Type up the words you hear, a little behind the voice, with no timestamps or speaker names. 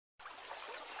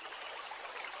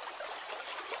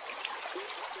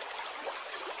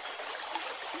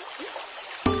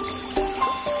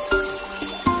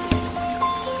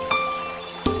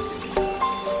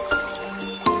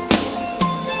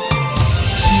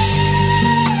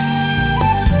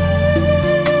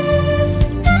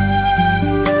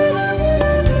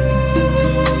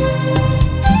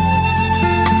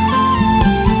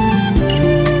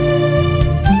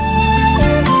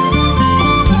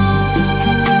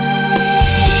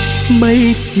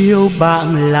Mấy chiều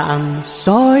bạn lặng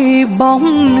soi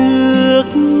bóng nước,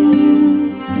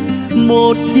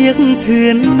 một chiếc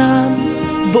thuyền nan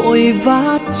vội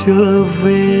vã trở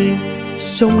về.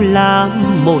 Sông Lam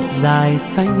một dải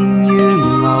xanh như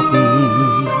ngọc,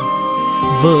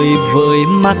 vời vợi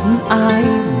mắt ai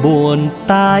buồn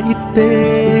tái tê.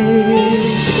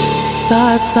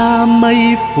 Xa xa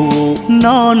mây phủ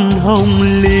non hồng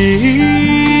lý,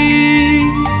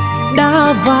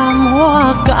 đá vàng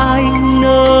hoa cải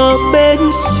nở bên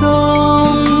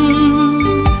sông.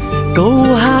 Câu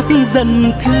hát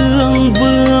dần thương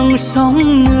vương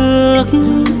sóng nước,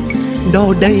 đò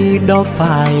đây đò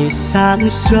phải sang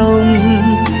sông.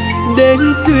 Đến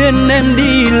duyên em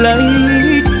đi lấy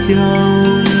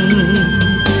chồng,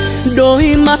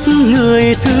 đôi mắt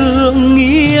người thương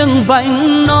nghiêng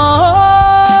vành non.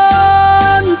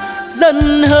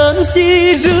 Dần hơn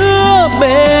chi rứa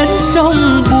bên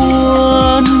trong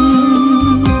buồn,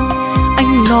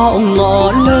 anh ngọ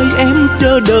ngọ lời em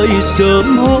chờ đợi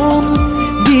sớm hôm.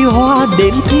 Vì hoa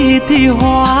đến thì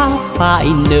hoa phải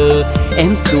nở,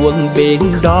 em xuống bên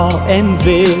đó em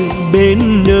về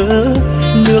bên nỡ.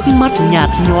 Nước mắt nhạt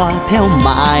nhòa theo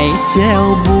mãi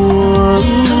treo buông.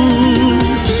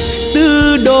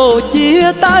 Từ độ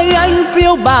chia tay anh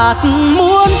phiêu bạt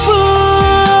muôn phương,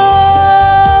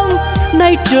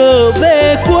 nay trở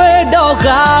về quê đò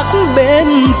gác bên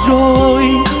rồi.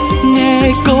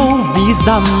 Nghe câu ví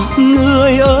dặm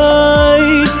người ơi,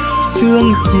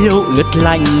 sương chiều ướt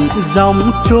lạnh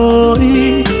dòng trôi.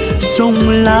 Sông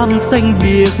Lam xanh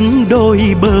biếc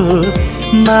đôi bờ,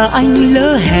 mà anh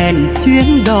lỡ hẹn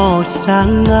chuyến đò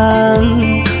sang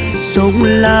ngang. Sông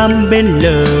Lam bên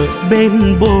lờ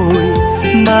bên bồi,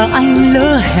 mà anh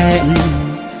lỡ hẹn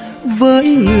với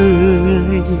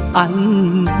người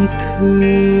anh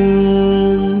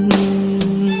thương.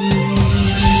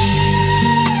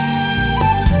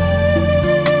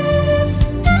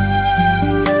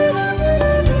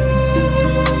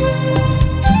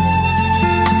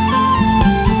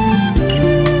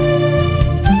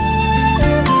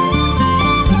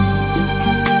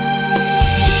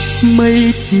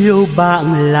 Mấy chiều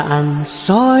bạn lặng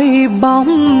soi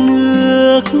bóng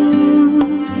nước,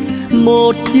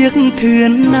 một chiếc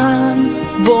thuyền nan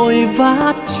vội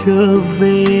vã trở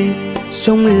về.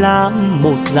 Sông Lam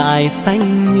một dải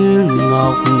xanh như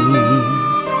ngọc,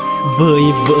 vời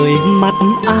vợi mắt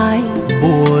ai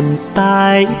buồn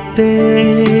tai tê.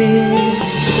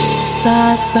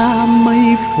 Xa xa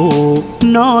mây phủ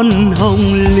non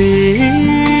hồng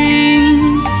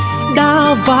linh,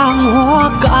 đá vàng hoa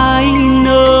cải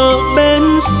nở bên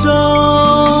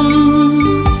sông.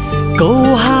 Câu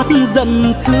hát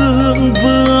dần thương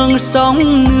vương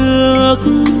sóng nước,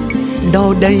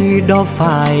 đò đây đò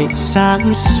phải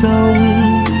sang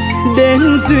sông. Đến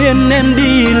duyên em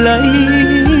đi lấy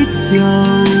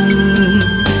chồng,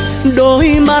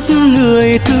 đôi mắt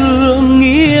người thương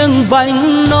nghiêng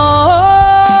vành non.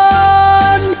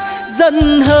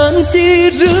 Dần hơn chi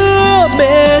rứa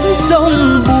bên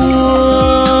sông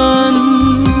buồn,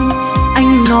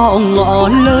 anh ngọ ngọ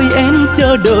lời em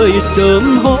chờ đợi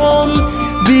sớm hôm.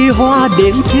 Vì hoa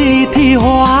đến thì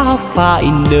hoa phải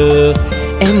nở,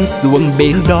 em xuống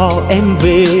bên đó em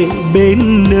về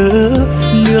bên nỡ.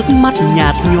 Nước mắt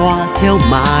nhạt nhòa theo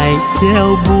mãi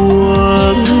theo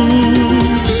buông.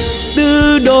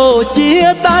 Từ độ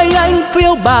chia tay anh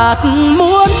phiêu bạt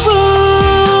muôn phương,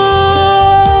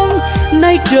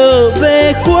 nay trở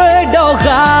về quê đò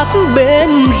gác bên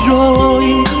rồi.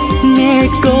 Nghe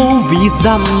câu ví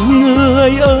dặm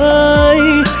người ơi,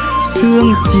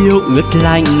 sương chiều ướt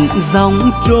lạnh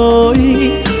dòng trôi.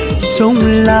 Sông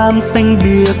Lam xanh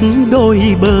biếc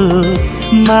đôi bờ,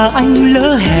 mà anh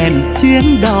lỡ hẹn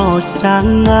chuyến đò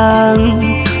sang ngang.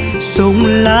 Sông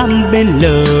Lam bên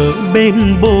lờ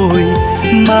bên bồi,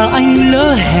 mà anh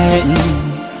lỡ hẹn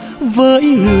với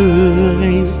người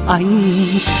anh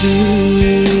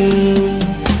thương.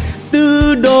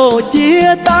 Từ độ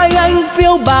chia tay anh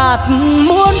phiêu bạt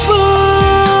muôn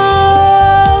phương,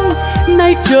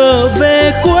 nay trở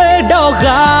về quê đò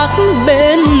gác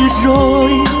bên rồi.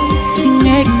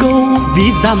 Nghe câu ví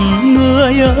dặm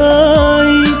người ơi,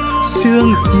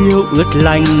 sương chiều ướt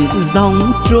lạnh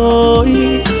dòng trôi.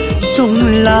 Sông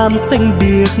Lam xanh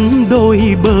biếc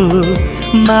đôi bờ,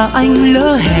 mà anh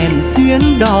lỡ hẹn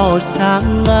tuyến đò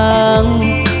sang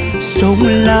ngang. Sông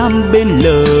Lam bên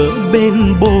lỡ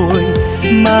bên bồi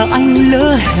mà anh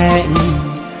lỡ hẹn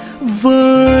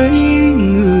với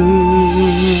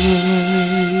người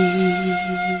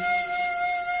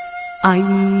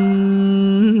anh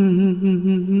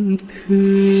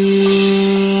thương.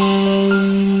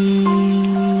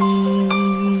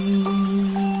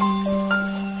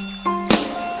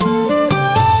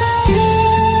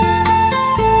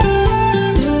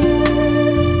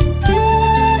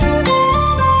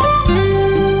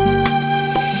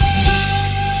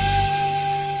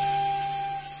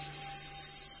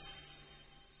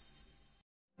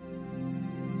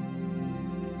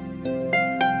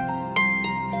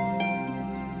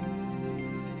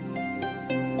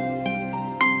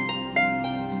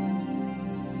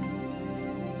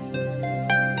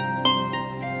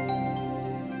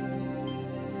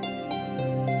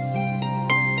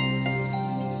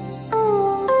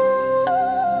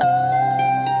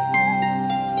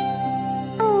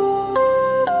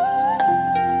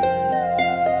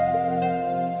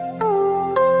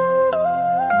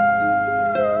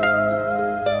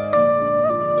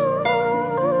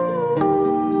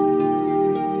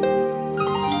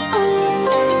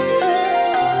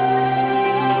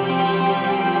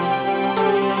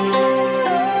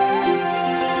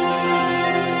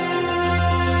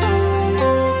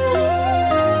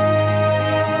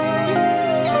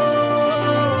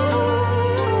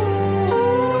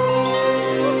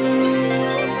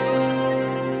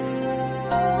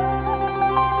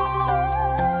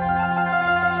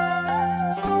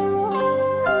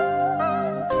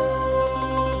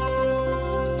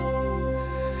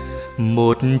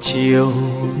 Một chiều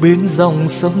bên dòng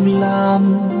sông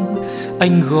Lam,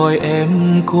 anh gọi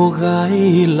em cô gái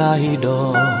lai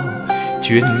đò.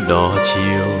 Chuyến đò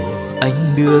chiều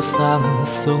anh đưa sang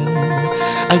sông,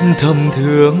 anh thầm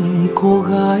thương cô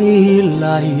gái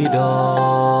lai đò.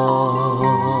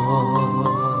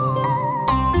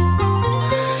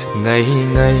 Ngày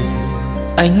ngày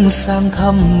anh sang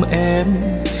thăm em,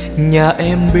 nhà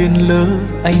em bên lỡ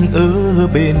anh ở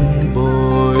bên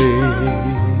bồi.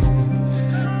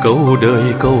 Câu đời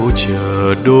câu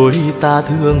chờ đôi ta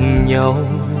thương nhau,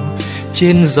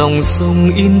 trên dòng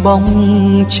sông in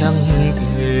bóng chẳng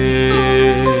thể.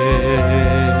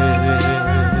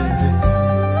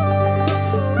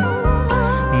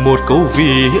 Một câu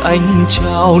vì anh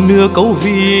trao, nửa câu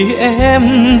vì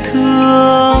em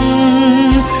thương.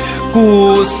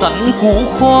 Củ sẵn củ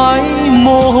khoái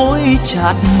môi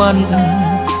chát mặn,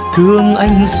 thương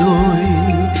anh rồi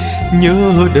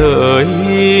nhớ đợi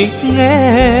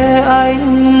nghe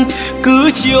anh.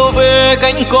 Cứ chiều về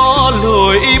cánh cỏ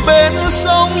lội bên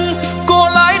sông, cô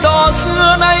lái đò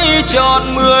xưa nay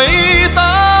tròn 18.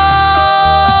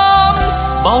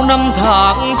 Bao năm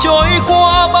tháng trôi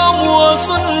qua, bao mùa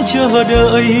xuân chờ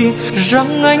đợi,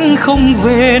 rằng anh không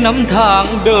về. Năm tháng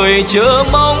đời chờ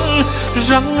mong,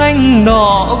 rằng anh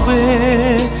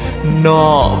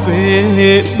nọ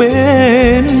về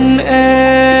bên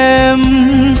em.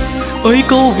 Ơi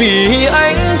câu vì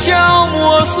anh trao,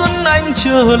 mùa xuân anh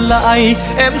trở lại,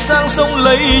 em sang sông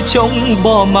lấy chồng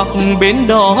bỏ mặc bến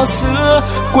đò xưa.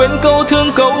 Quên câu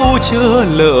thương câu chờ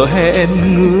lỡ hẹn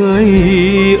người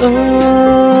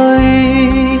ơi.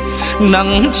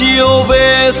 Nắng chiều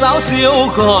về sáo diêu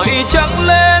gọi trăng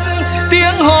lên,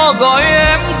 tiếng hò gọi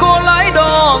em cô lái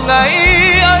đò ngày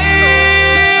ấy.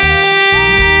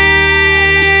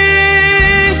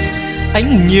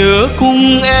 Anh nhớ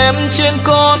cùng em trên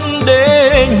con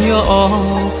đê nhỏ,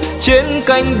 trên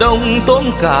cánh đồng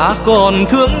tôm cá còn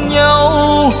thương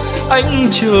nhau. Anh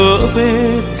trở về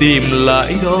tìm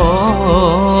lại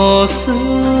đò xưa.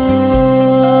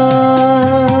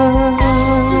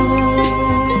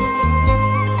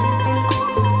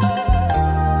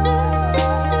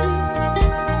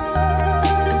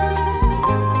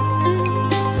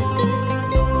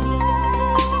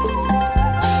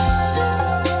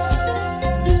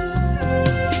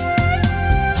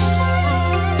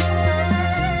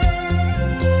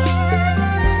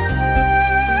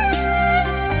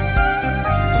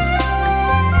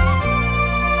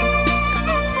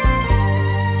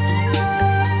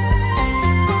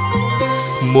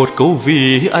 Một câu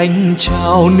vì anh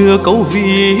trao, nửa câu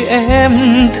vì em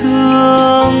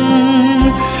thương.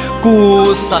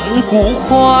 Củ sẵn củ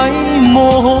khoái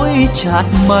môi chát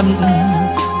mặn,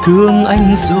 thương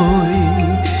anh rồi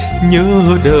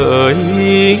nhớ đợi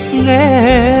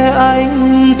nghe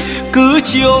anh. Cứ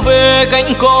chiều về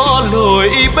cánh cỏ lội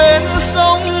bên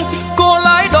sông, cô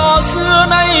lái đò xưa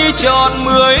nay tròn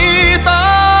 18.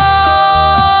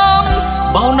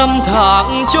 Bao năm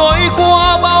tháng trôi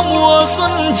qua, bao mùa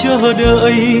xuân chờ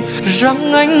đợi,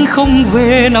 rằng anh không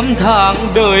về. Năm tháng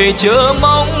đời chờ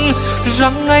mong,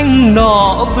 rằng anh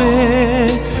nọ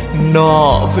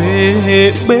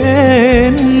về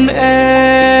bên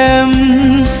em.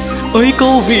 Ơi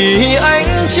câu vì anh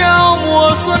trao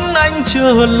mùa xuân anh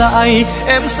trở lại,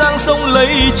 em sang sông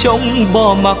lấy chồng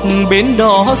bỏ mặc bến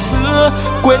đò xưa,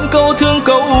 quên câu thương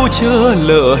câu chờ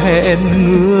lỡ hẹn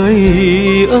người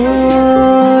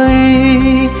ơi.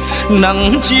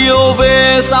 Nắng chiều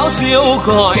về sáo diêu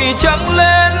gọi trăng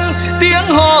lên, tiếng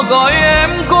hò gọi em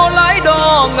cô lái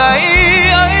đò ngày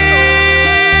ấy.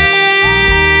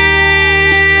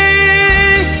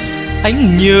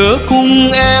 Anh nhớ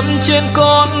cùng em trên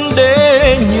con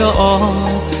đê nhỏ,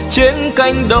 trên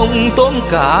cánh đồng tôm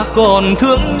cá còn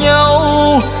thương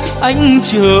nhau. Anh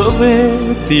trở về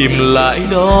tìm lại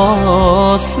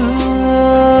đó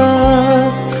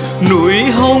xưa. Núi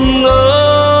Hồng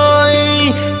ơi,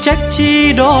 trách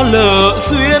chi đó lỡ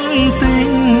duyên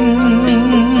tình,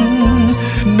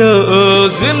 nợ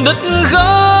duyên đất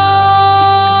gánh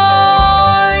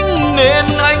nên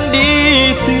anh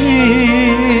đi tìm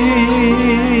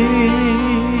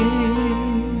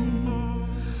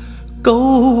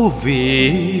câu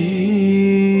vì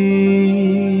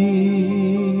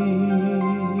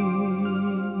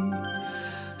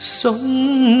sông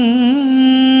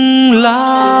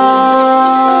Lam.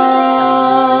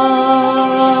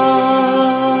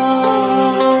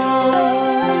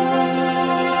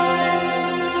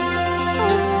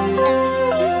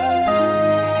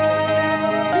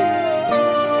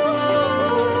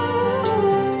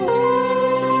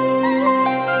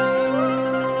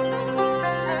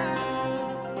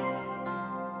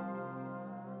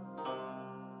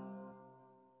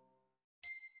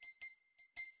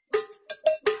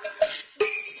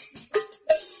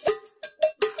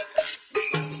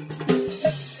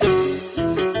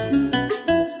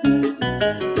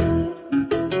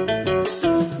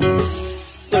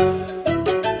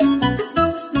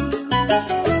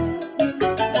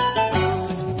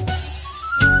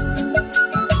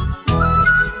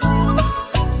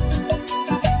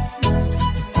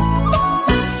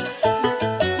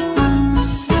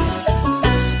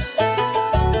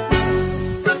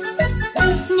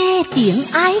 tiếng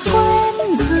ai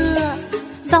quen dựa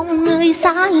dòng người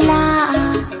xa lạ,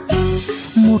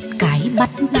 một cái bắt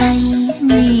tay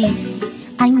mì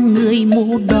anh người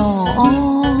mũ đỏ.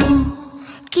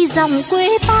 Khi dòng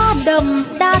quê ta đậm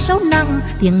đa sâu nặng,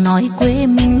 tiếng nói quê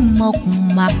mình mộc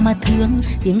mạc mà thương,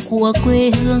 tiếng của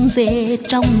quê hương về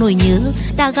trong nỗi nhớ.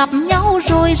 Đã gặp nhau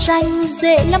rồi rành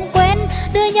dễ lắm quen,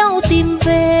 đưa nhau tìm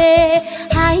về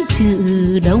hai chữ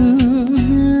đồng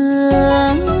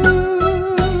hương.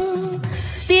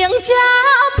 Tiếng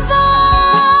chạm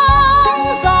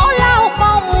vang gió lao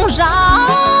bóng ra,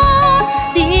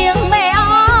 tiếng mẹ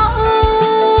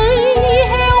ơi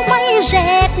heo may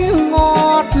rét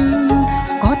ngọt.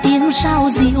 Có tiếng sao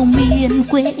diều miền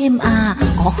quê em à,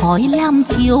 có khói lam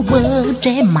chiều bờ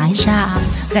tre mái rạ,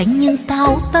 gánh những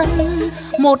tao tân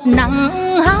một nắng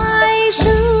hai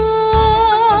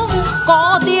sương.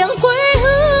 Có tiếng quê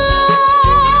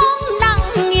hương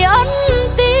nặng nghĩa ân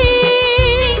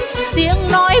tình,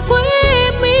 tiếng nói quê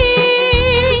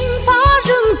mình phá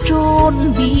rừng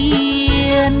trồn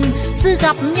biển. Sự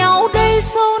gặp nhau đây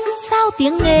xôn sao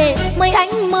tiếng Nghệ, mời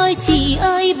anh mời chị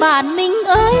ơi bạn mình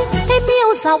ơi, thêm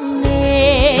yêu dòng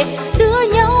Nghệ đưa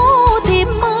nhau tìm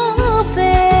mơ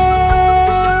về.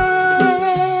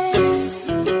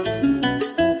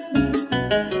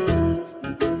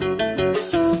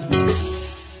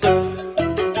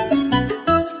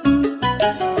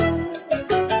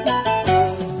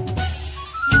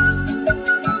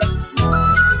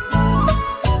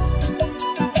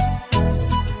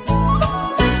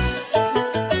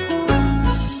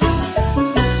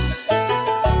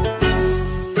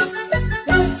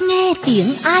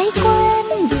 Tiếng ai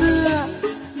quen dựa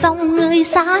dòng người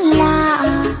xa lạ,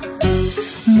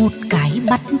 một cái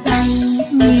bắt tay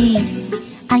mì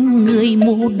anh người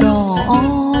mũ đỏ.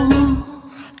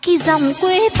 Khi dòng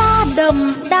quê ta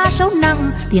đậm đa sâu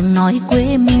nặng, tiếng nói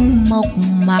quê mình mộc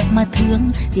mạc mà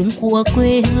thương, tiếng của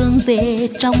quê hương về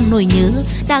trong nỗi nhớ.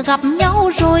 Đã gặp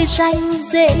nhau rồi rành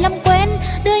dễ lắm quen,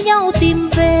 đưa nhau tìm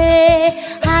về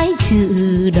hai chữ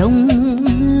đồng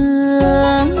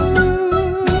hương.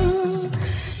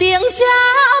 Tiếng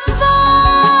chạm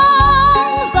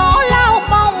vang gió lao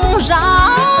bóng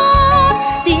ra,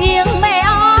 tiếng mẹ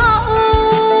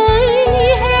ơi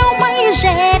heo may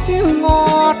rét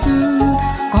ngọt.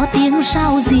 Có tiếng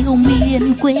sao diều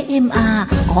miền quê em à,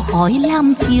 có khói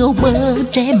lam chiều bờ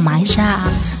tre mái rạ,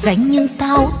 gánh những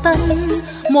tao tân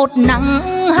một nắng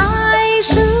hai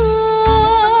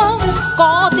sương,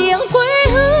 có tiếng quê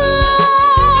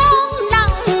hương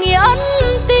nặng nghĩa ân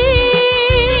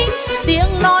tình,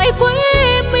 tiếng nói quê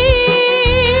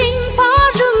mình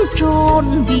phá rừng trồn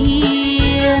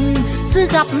biển. Sự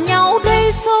gặp nhau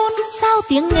đây xôn sao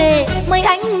tiếng Nghệ, mời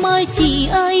anh mời chị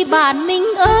ơi bạn mình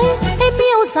ơi, em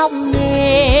yêu dòng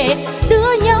Nghệ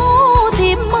đưa nhau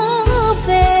tìm mơ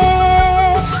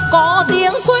về. Có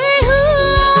tiếng quê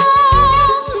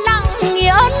hương nặng nghĩa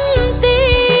ân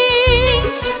tình,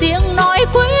 tiếng nói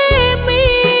quê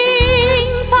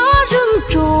mình phá rừng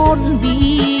trồn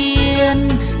biển.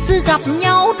 Sự gặp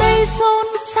nhau đây xôn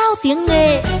sao tiếng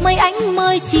Nghệ, mời anh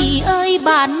mời chị ơi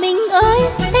bạn mình ơi,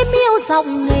 em yêu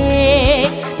dòng Nghệ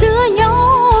đưa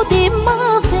nhau tìm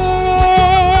mơ về.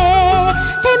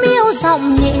 Em yêu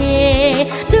dòng Nghệ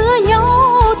đưa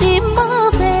nhau tìm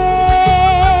mơ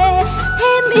về.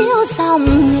 Em yêu dòng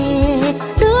Nghệ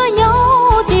đưa nhau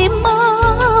tìm mơ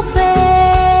về.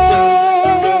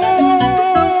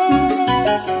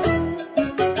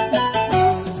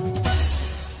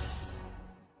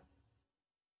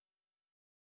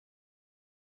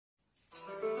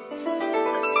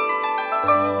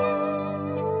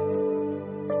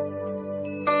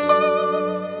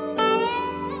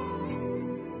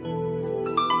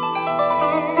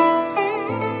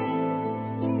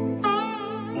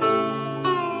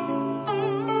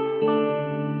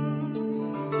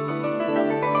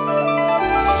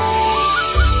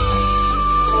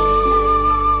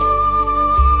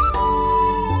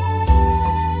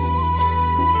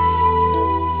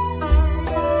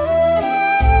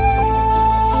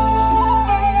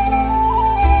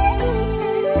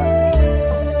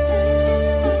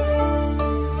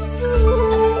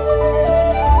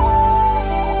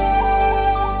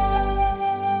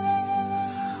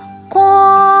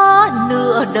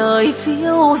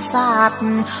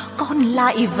 Con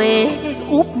lại về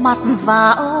úp mặt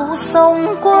vào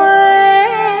sông quê.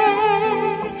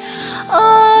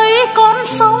 Ơi con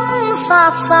sông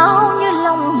dạt dào như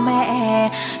lòng mẹ,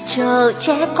 chờ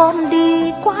che con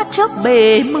đi qua chớp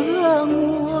bể mưa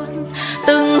nguồn.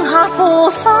 Từng hạt phù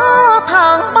sa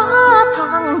tháng 3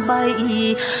 tháng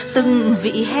 7, từng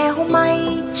vị heo may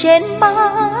trên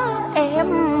má em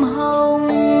hồng.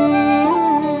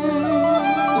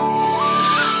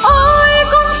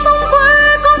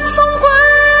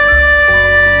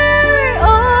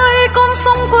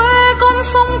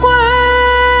 Sông quê,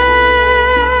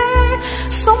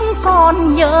 sông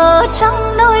còn nhớ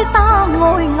chăng nơi ta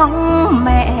ngồi ngóng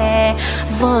mẹ,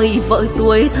 vời vợi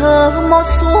tuổi thơ một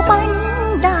xu bánh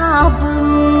đa vừng.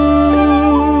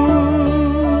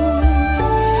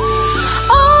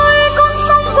 Ôi con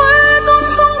sông quê, con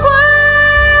sông quê,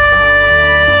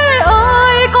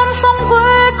 ơi con sông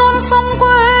quê, con sông quê.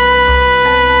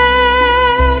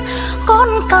 Con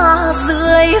cả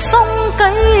rưỡi sông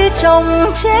cây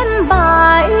trồng trên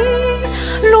bãi,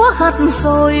 lúa gặt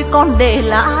rồi còn để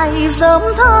lại rơm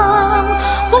thơm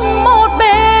cùng một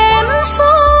bên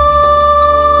sông.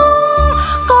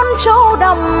 Con trâu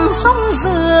đầm sông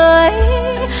dưới,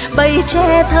 bầy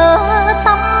tre thơ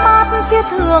tắm mát phía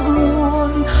thượng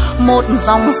nguồn. Một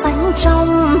dòng xanh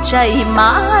trong chảy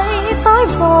mãi tới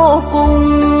vô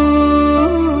cùng.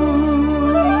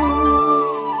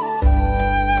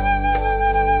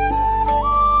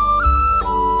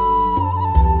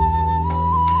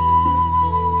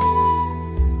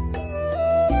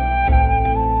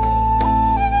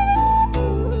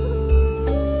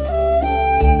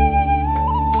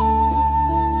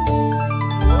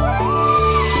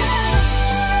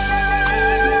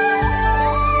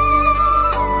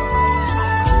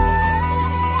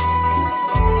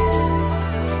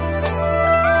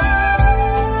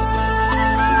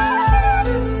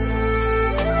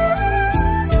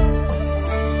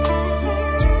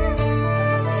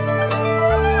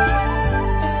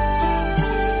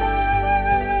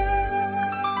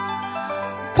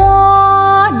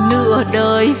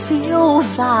 Đời phiêu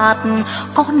dạt,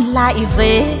 con lại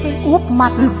về úp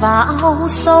mặt vào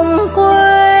sông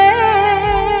quê.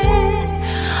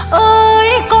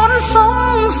 Ơi con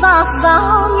sông dạt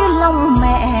dào như lòng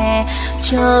mẹ,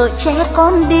 chờ che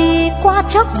con đi qua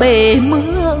chớp bể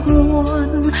mưa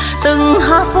nguồn. Từng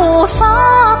hạt phù sa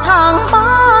tháng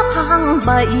 3 tháng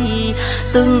 7,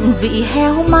 từng vị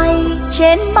heo may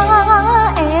trên má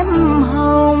em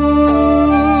hồng.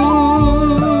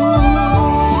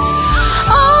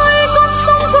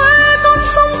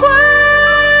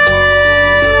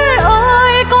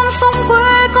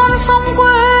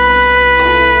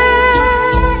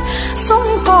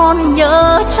 Còn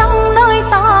nhớ chăng nơi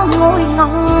ta ngồi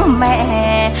ngóng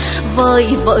mẹ,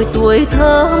 vời vợi tuổi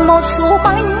thơ một xu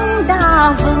bánh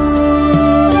đa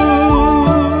vừng.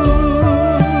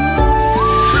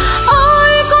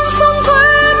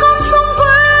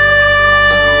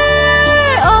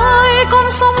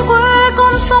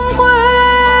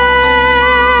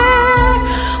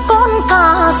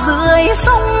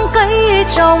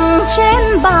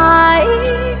 bãi,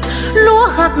 lúa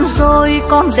gặt rồi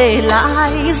còn để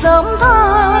lại dấu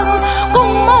thơ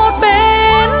cùng một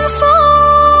bên sông.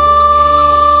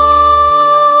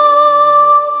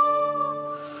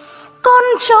 Con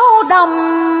trâu đồng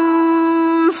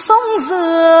sông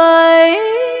dưới,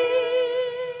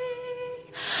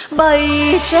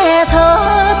 bầy trẻ thơ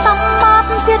tắm mát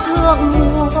phía thượng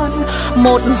nguồn,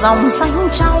 một dòng xanh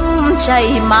trong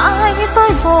chảy mãi tới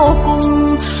vô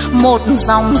cùng, một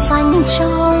dòng xanh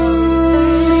trong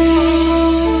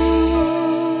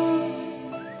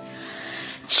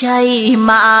chảy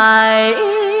mãi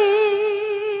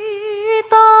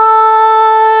tới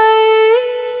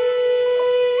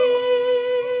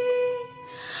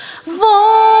vô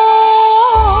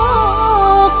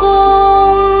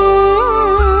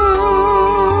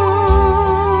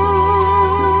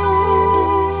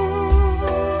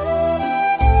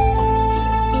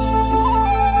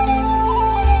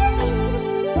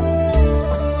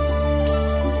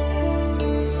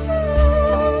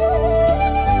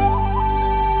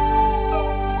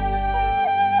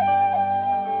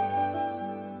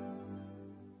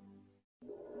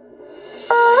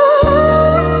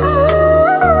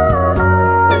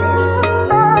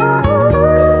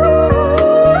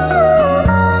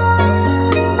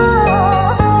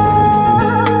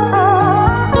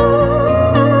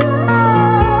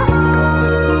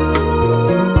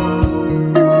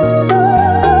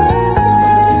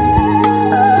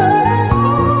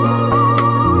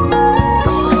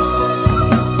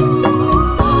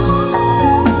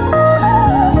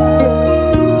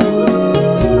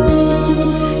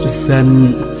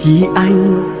giận chỉ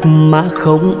anh mà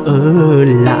không ở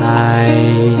lại,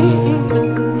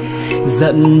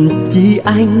 giận chỉ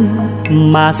anh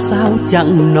mà sao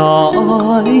chẳng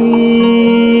nói.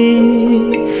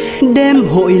 Đêm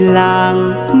hội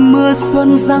làng mưa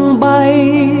xuân giăng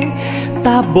bay,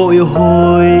 ta bồi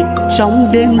hồi trong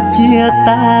đêm chia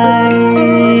tay.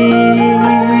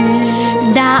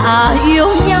 Đã yêu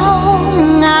nhau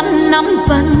ngàn năm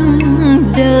vẫn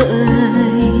đợi,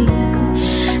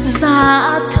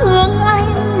 dạ thương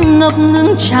anh ngập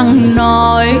ngừng chẳng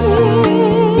nói.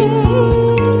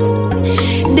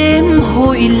 Đêm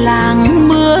hội làng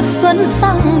mưa xuân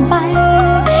giăng bay,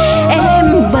 em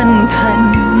bần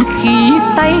thần khi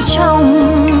tay trong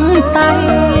tay.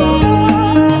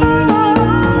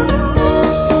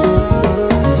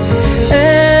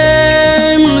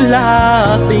 Em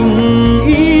là tình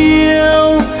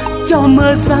yêu cho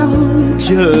mưa giăng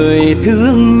trời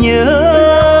thương nhớ.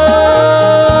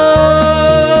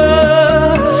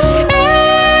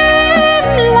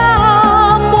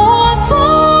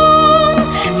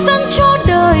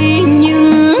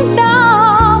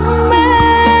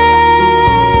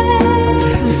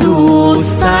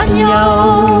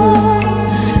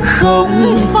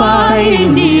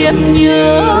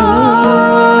 Nhớ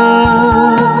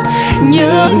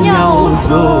nhớ nhau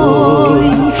rồi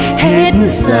hết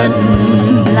dần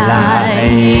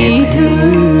lại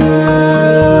thương.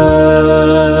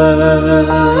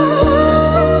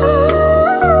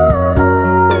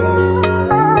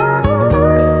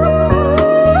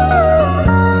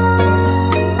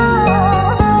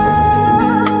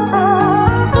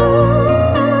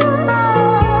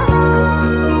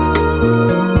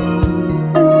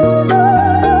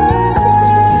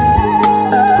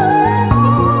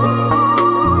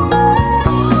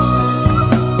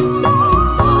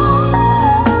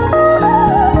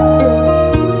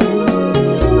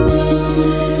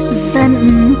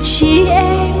 Chỉ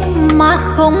em mà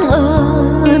không ở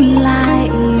lại,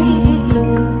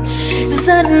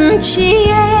 giận chỉ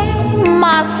em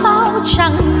mà sao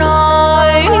chẳng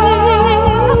nói.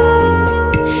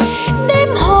 Đêm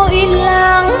hội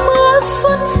làng mưa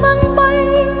xuân giăng bay,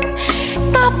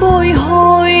 ta bồi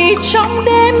hồi trong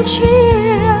đêm chia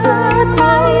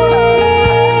tay.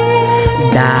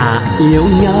 Đã yêu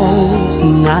nhau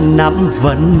ngàn năm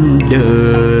vẫn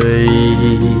đợi,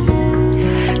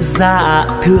 dạ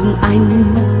thương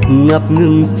anh ngập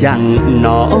ngừng chẳng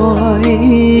nói.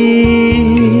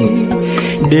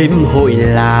 Đêm hội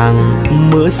làng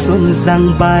mưa xuân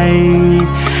giăng bay,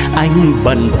 anh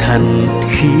bần thần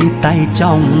khi tay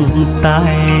trong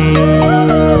tay.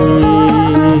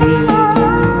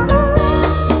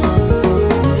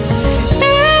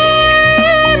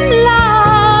 Em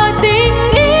là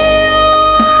tình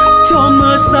yêu cho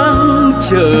mưa giăng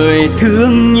trời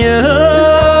thương nhớ.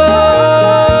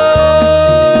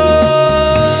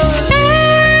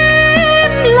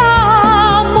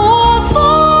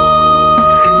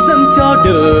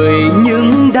 Đời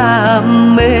những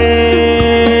đam mê,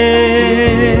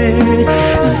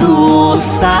 dù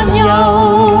xa nhau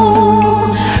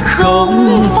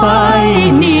không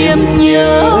phải niềm nhớ.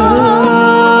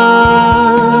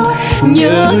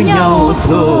 nhau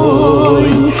rồi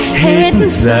hết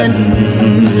dần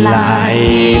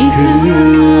lại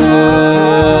thương.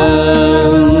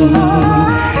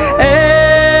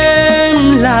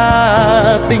 Em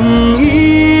là tình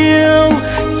yêu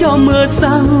cho mưa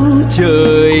răng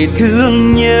trời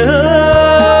thương nhớ.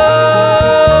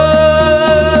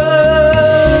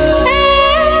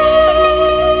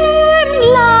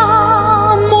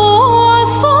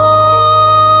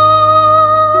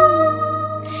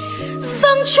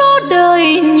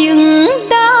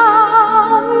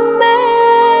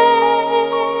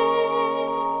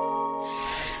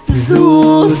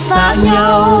 Xa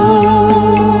nhau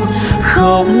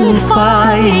không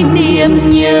phải niềm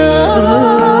nhớ,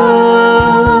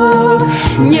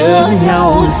 nhớ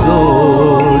nhau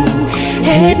rồi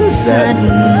hết dần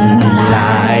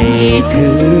lại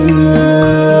thương.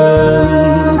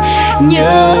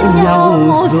 Nhớ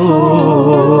nhau rồi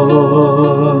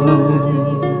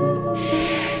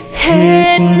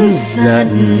hết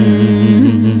dần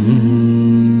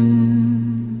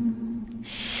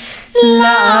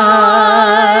lại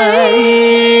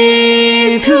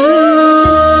thương.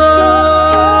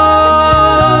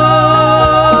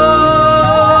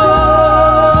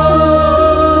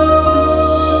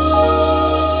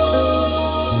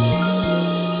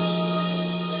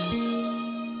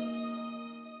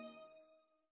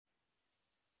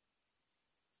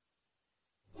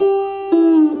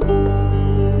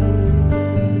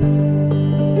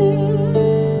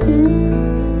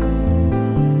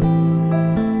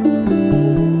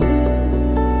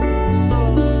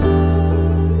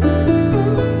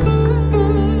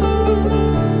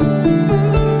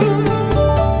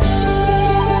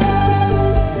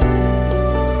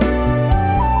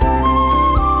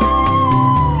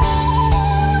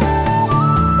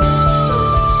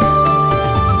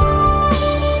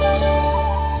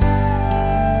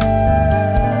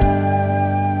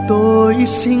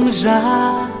 Sinh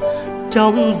ra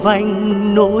trong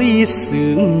vành nỗi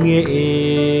xứ Nghệ,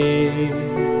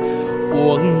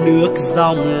 uống nước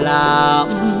dòng Lam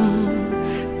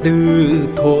từ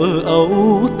thuở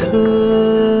ấu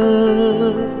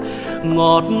thơ.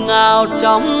 Ngọt ngào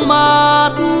trong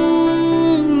mắt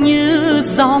như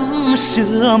dòng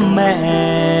sữa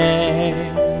mẹ,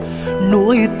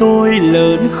 nuôi tôi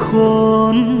lớn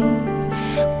khôn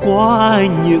qua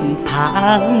những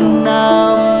tháng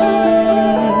năm.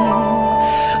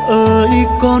 Ơi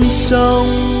con sông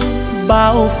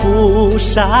bao phủ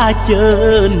xa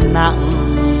chớ nặng,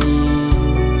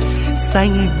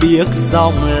 xanh biếc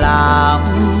dòng Lam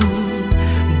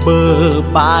bờ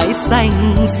bãi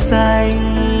xanh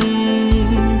xanh.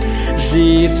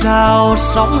 Rì rào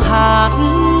sóng hát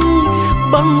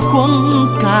bâng khuâng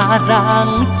cả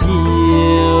rạng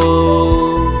chiều.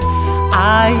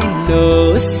 Ai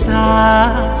nỡ xa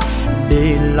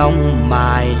để lòng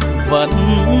mài vẫn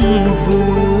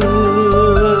vương.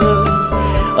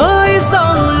 Ơi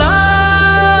dòng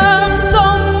Lam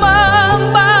sông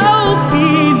mang bao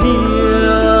kỷ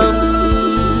niệm,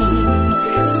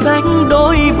 xanh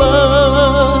đôi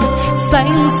bờ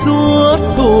xanh suốt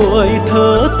tuổi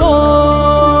thơ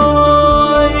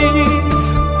tôi.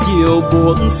 Chiều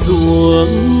buông xuống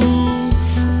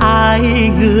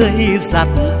ai người giặt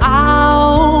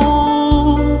áo,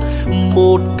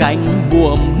 một cánh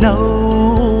buồm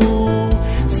nâu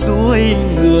xuôi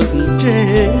ngược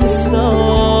trên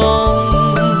sông.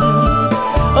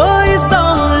 Ơi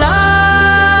dòng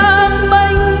Lam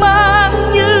mênh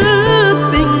mang như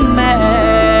tình mẹ,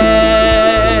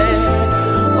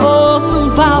 ôm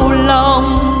vào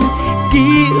lòng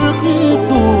ký ức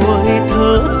tuổi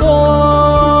thơ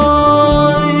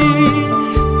tôi.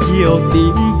 Chiều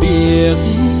tím biếc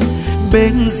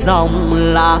bên dòng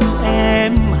Lam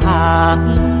em hát,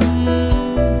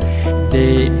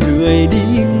 để người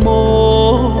đi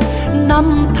mô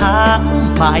năm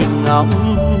tháng mãi ngóng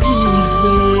về.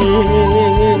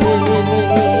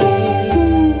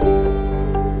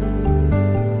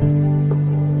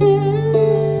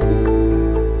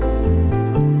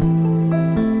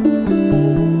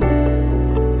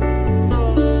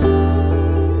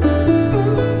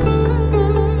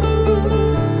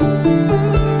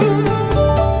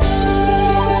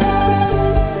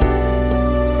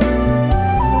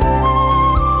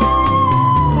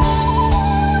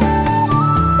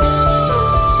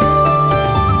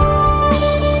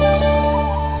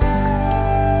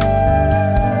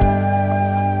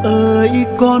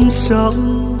 Con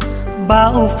sông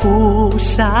bao phủ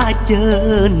xa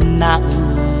chớ nặng,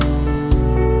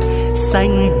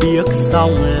 xanh biếc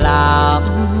dòng Lam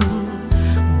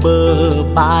bờ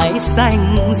bãi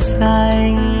xanh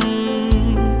xanh.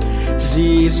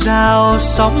 Rì rào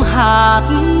sóng hát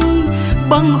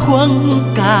bâng khuâng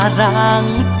cả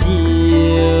rạng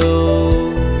chiều.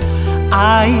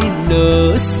 Ai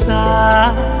nỡ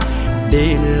xa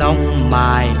để lòng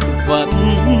mài vẫn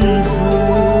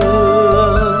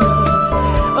vương.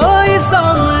 Ơi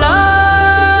dòng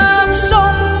Lam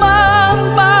sông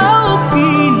mang bao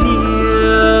kỷ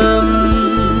niệm,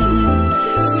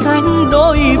 xanh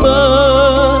đôi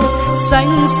bờ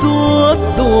xanh suốt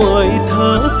tuổi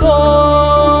thơ tôi.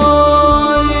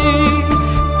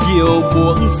 Chiều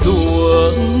buông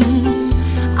xuống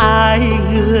ai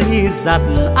người giặt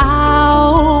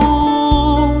áo,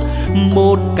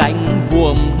 một cánh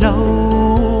buồm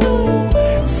nâu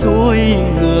xuôi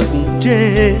ngược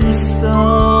trên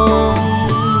sông.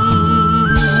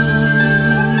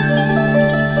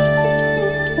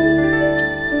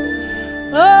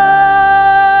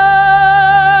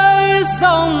 Ơi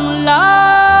dòng Lam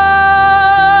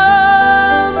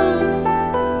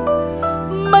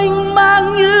mênh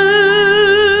mang như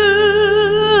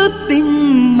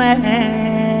tình mẹ,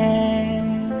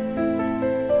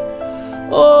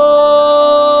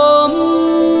 ôm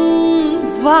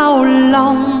vào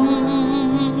lòng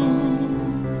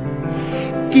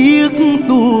kiếp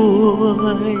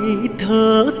tuổi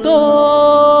thơ tôi.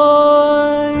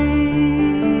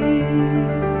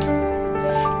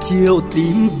 Chiều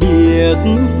tím biếc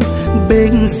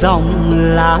bên dòng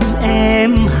làm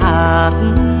em hát,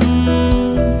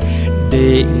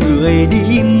 để người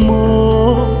đi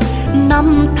mô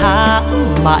năm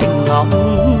tháng mãi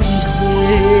ngóng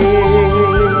về.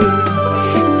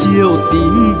 Chiều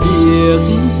tím biếc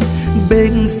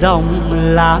bên dòng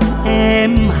làm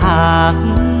em hát,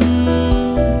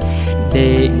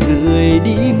 để người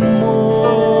đi mô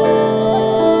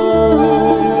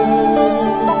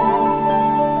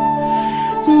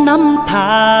năm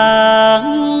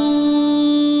tháng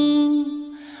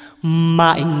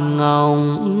mãi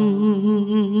ngóng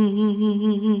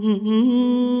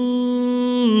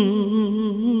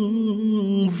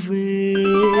về.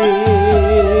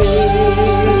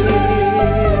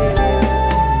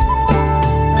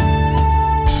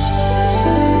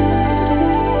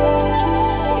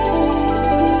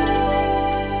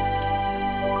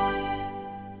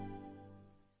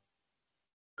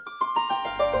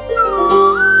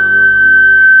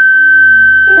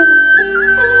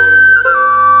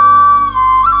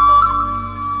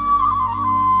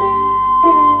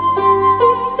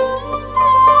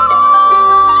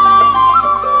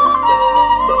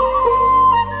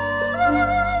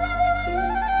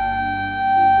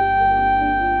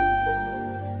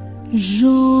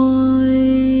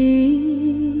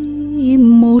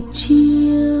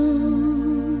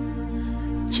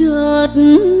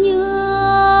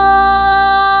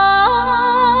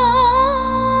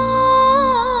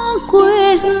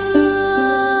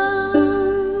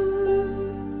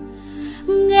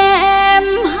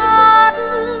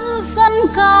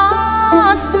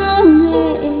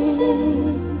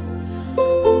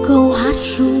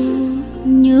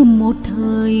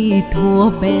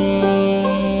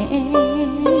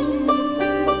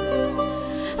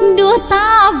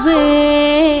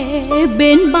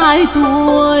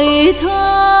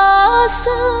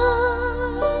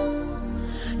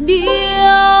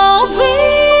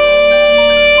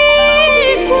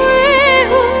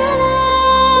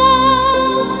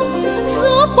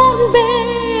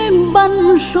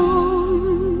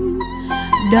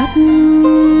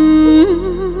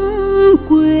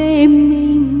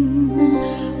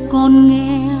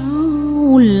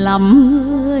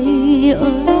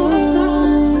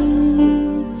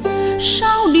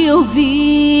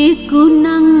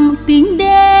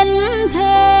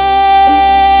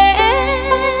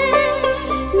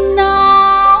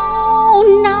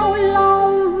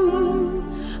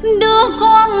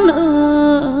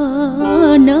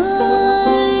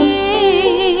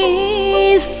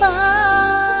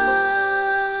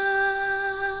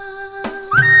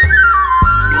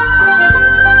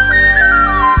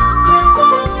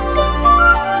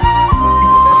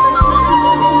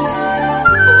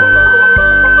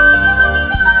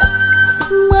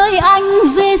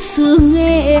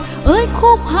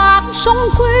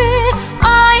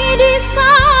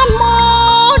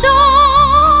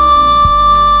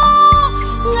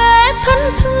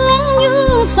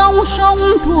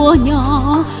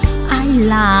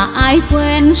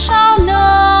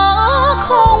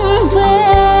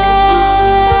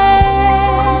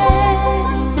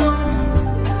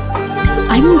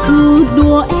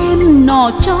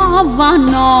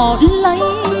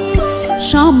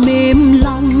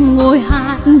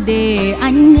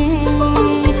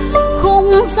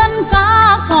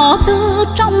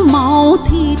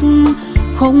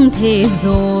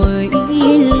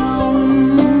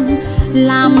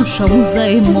 làm sống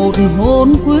dậy một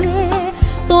hồn quê.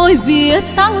 Tôi viết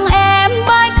tặng em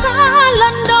bài ca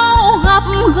lần đầu gặp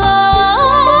gỡ,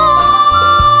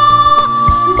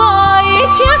 bởi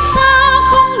chia xa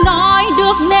không nói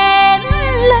được nên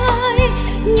lời,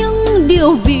 nhưng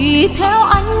điều vì theo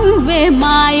anh về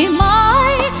mãi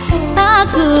mãi ta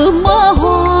cứ mơ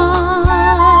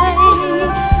hoài.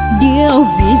 Điều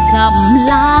vì dặm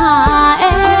là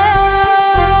em.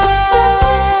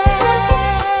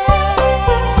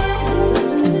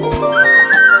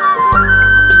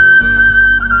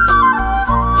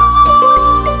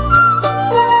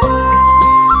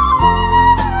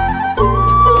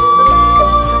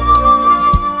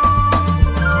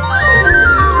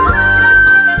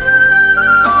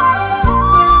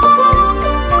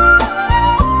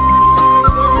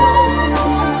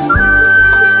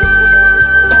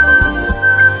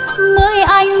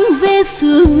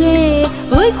 Xứ Nghệ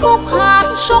ơi khúc hát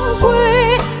sông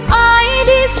quê, ai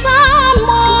đi xa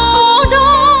mồ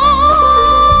đó.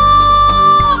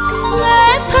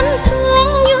 Nghe thân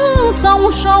thương như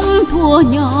dòng sông thuở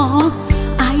nhỏ,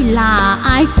 ai là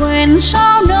ai quen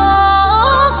sao nỡ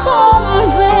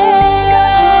không về.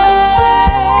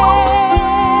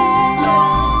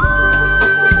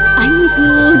 Anh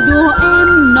cứ đùa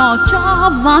em nọ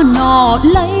cho và nọ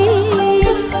lấy,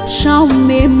 sao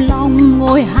mềm lòng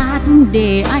ngồi hát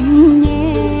để anh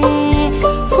nghe.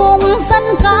 Khung dân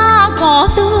ca có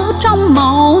tư trong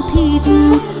máu thịt,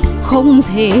 không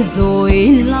thể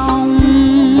dối lòng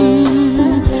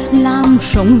làm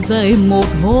sống dậy một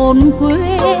hồn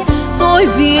quê. Tôi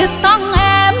viết tặng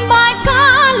em bài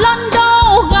ca lần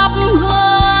đầu gặp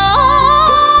gỡ,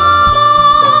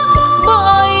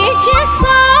 bởi chia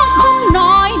xa không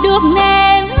nói được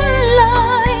nên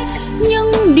lời,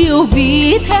 nhưng điều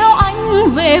vì theo anh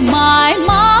về mãi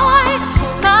mãi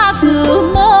ta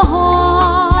cứ mơ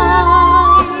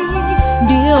hoài.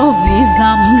 Điều vì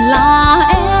dặm là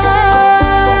em,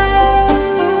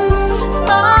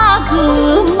 ta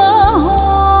cứ mơ hoài.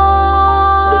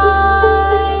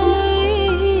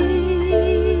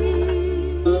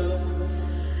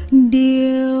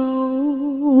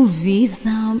 Điều vì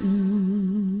dặm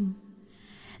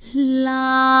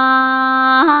là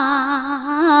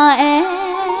em.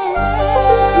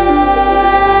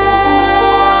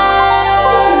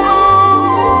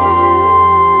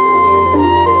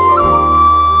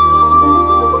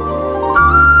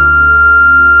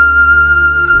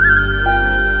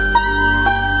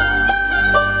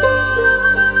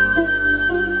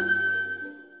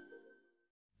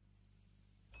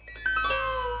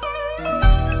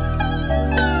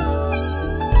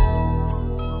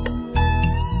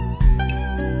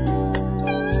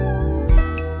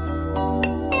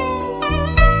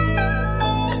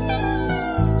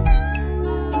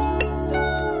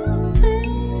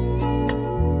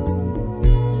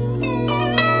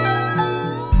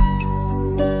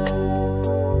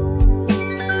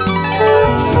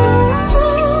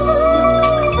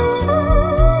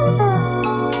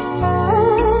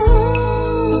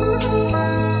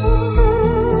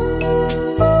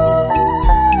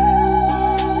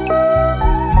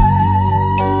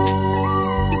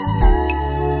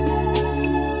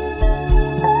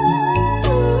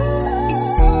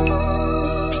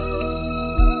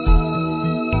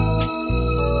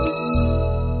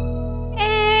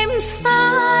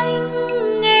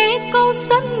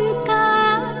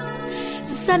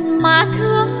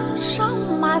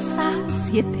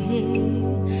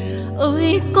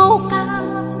 Ơi câu ca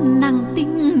nặng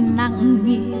tình nặng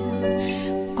nghĩa,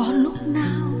 có lúc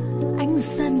nào anh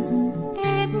giận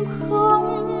em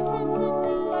không?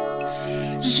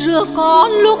 Rồi có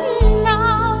lúc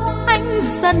nào anh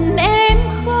giận em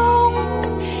không?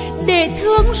 Để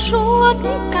thương suốt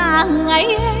cả ngày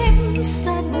em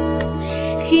giận,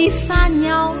 khi xa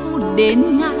nhau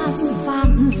đến ngàn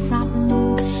vạn dặm,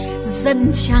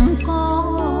 dần chẳng có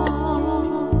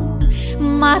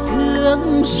mà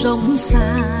thương rộng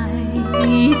dài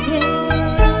thế.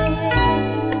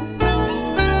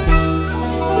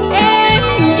 Em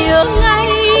nhớ ngày,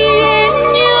 em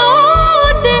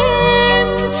nhớ đêm,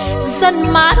 dần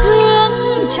mà thương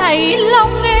chảy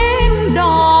lòng em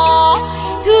đỏ.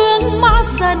 Thương mà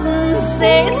dần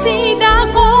dễ gì đã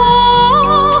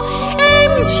có,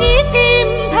 em chỉ tìm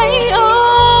thấy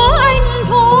ở anh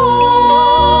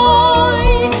thôi.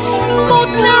 Một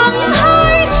nắng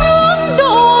hai sương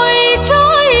đồi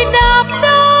trôi đạp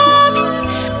đơn,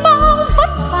 bao vất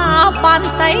vả bàn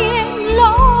tay em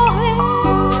lo em,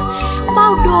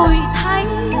 bao đổi thay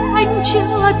anh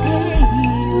chưa thể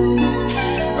hiểu.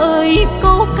 Ơi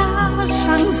câu ca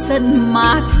sáng dần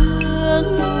mà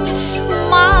thương,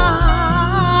 mà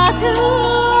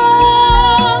thương.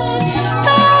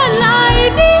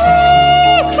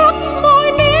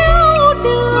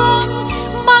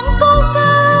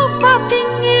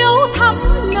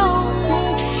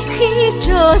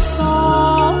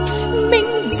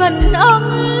 ấm,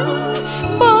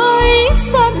 bởi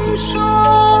giận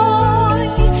rồi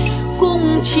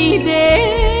cùng chỉ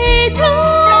để thương.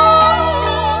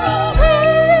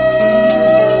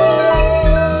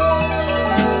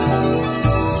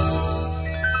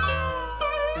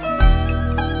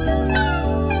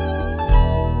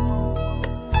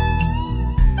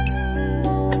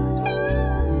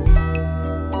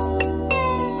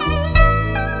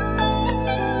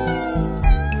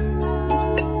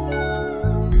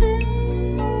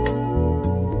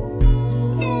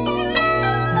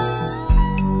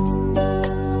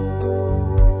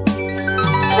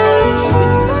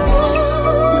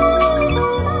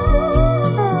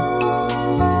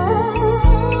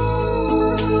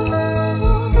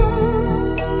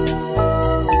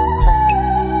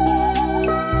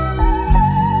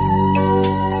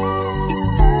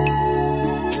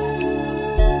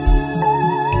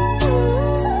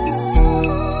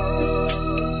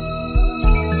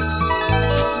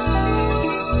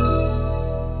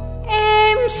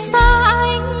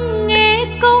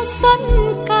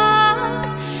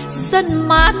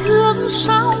 Mà thương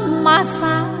sao mà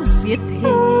xa giết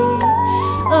thế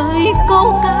ơi,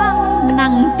 câu ca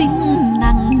nặng tình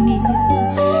nặng nghĩa.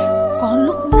 Có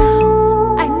lúc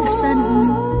nào anh giận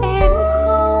em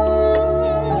không?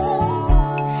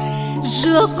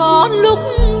 Rồi có lúc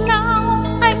nào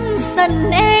anh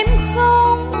giận em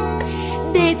không?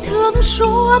 Để thương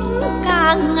suốt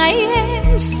cả ngày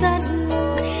em giận,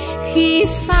 khi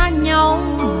xa nhau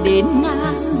đến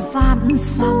ngàn vạn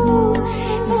dặm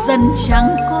dần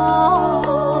chẳng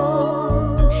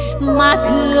còn mà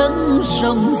thương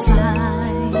rộng dài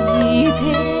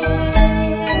thế.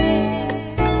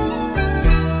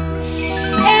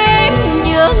 Em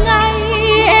nhớ ngày,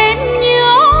 em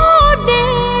nhớ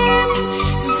đêm,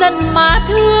 giận mà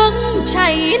thương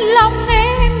chảy lòng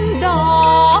em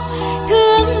đỏ.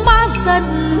 Thương mà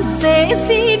giận dễ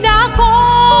gì đã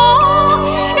có,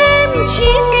 em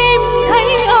chỉ tìm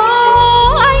thấy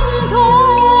ở anh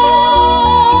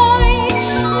thôi.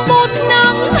 Một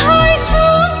nắng hai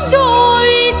sương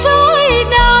đổi trời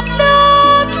đạp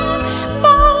đất,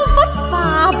 bao vất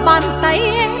vả bàn tay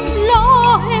em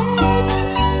lo hết.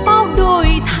 Bao đổi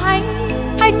thay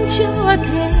anh chưa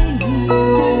thể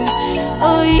hiểu,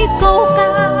 ơi câu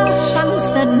ca sáng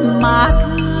dần mà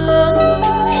thương,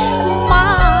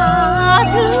 mà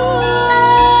thương.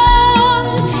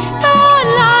 Ta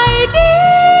lại đi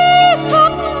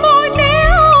khắp mọi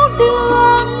nẻo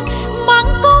đường, mang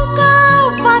câu ca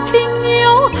và tình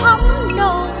yêu thắm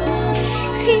nồng.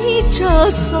 Khi trở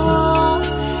gió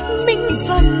mình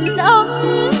vẫn ấm,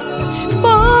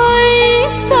 bởi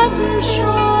giận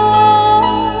rồi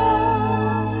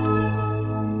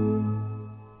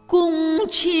cùng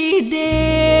chỉ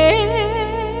để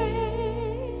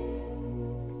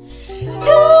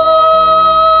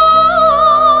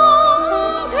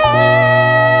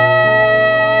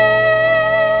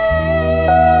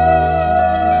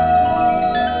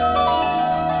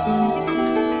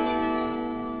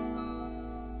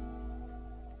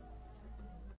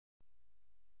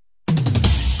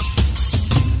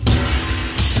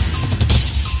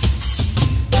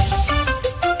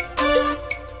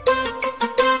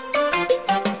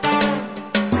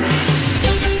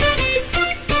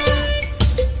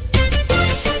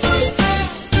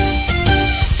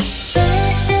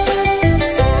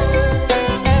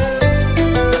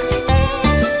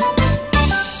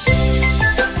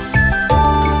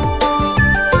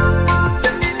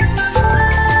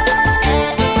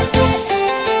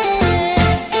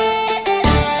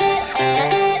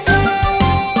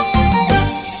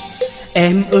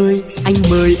Em ơi, anh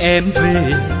mời em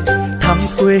về thăm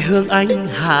quê hương anh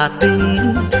Hà Tĩnh.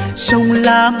 Sông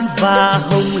Lam và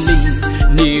Hồng Linh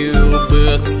níu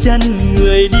bước chân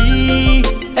người đi.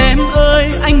 Em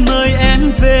ơi, anh mời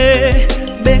em về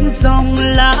bên dòng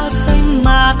lá xanh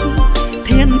mát.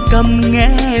 Thiên cầm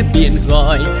nghe biển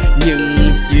gọi những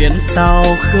chuyến tàu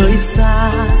khơi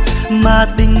xa, mà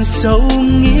tình sâu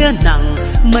nghĩa nặng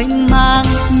mênh mang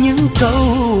những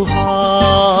câu hò.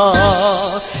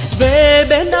 Về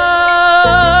bên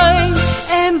anh,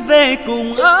 em về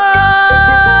cùng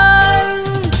anh.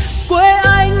 Quê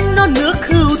anh non nước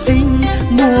hữu tình,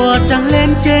 mùa trăng lên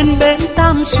trên bến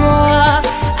Tam Xoa.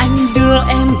 Anh đưa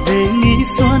em về nghỉ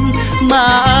xuân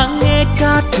mà nghe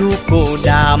ca trù cổ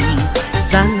đàm.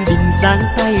 Giang đình giang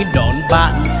tay đón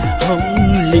bạn,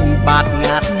 hồng linh bạt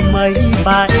ngát mây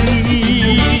bay.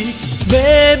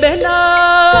 Về bên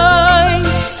anh,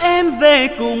 em về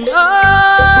cùng anh.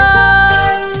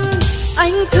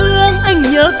 Anh thương, anh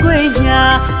nhớ quê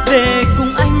nhà, về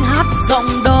cùng anh hát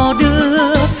giọng đò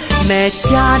đưa. Mẹ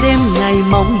cha đêm ngày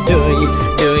mong đợi,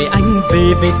 đợi anh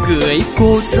về cưới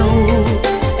cô dâu.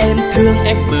 Em thương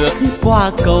em bước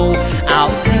qua cầu, áo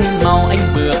thêm màu anh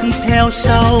bước theo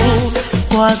sau.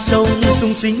 Qua sông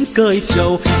sung sính cơi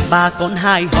trầu, ba con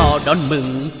hai họ đón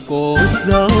mừng cô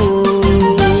dâu.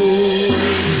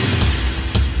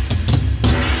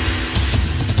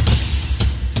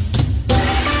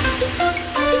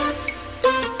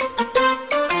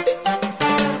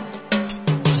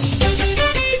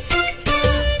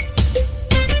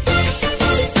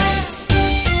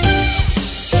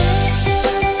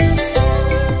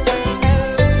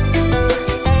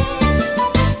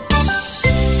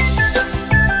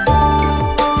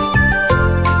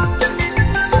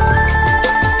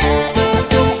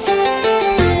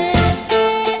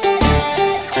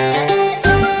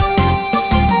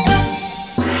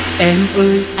 Em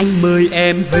ơi anh mời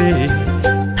em về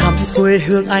thăm quê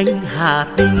hương anh Hà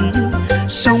Tĩnh.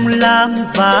 Sông Lam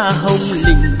và Hồng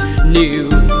Linh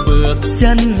níu bước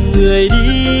chân người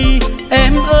đi.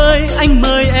 Em ơi anh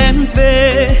mời em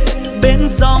về bên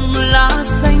dòng lá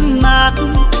xanh mát.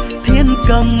 Thiên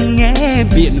cầm nghe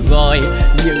biển gọi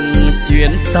những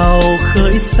chuyến tàu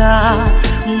khơi xa,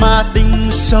 mà tình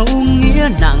sâu nghĩa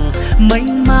nặng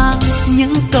mênh mang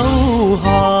những câu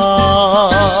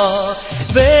hò.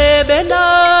 Về bên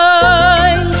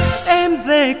anh, em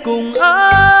về cùng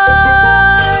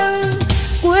anh.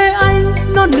 Quê anh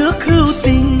non nước hữu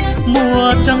tình,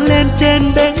 mùa trăng lên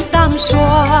trên bến Tam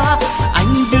Xoa.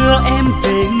 Anh đưa em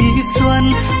về nghỉ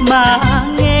xuân mà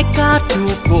nghe ca trù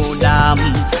cổ đàm.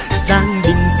 Giang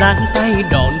đình giang tay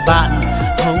đón bạn,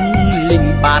 hồng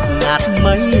linh bạt ngát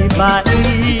mây bay.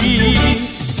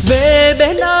 Về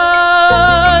bên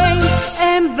anh,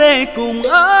 em về cùng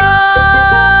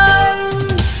anh.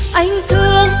 Anh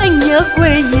thương anh nhớ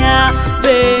quê nhà,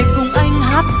 về cùng anh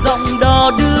hát giọng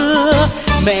đò đưa.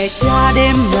 Mẹ cha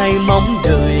đêm ngày mong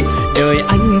đợi, đợi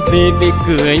anh về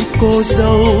cưới cô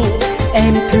dâu.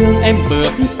 Em thương em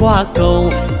bước qua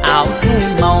cầu, áo thêm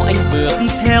màu anh bước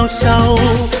theo sau.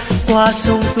 Qua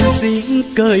sông sung sính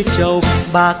cơi trầu,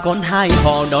 ba con hai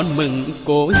họ đón mừng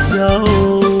cô dâu.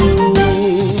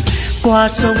 Qua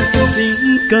sông sung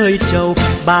sính cơi trầu,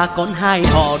 ba con hai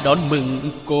họ đón mừng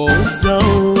cô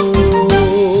dâu.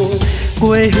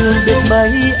 Quê hương biết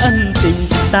mấy ân tình,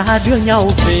 ta đưa nhau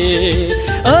về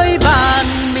ơi bạn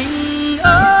mình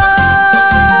ơi.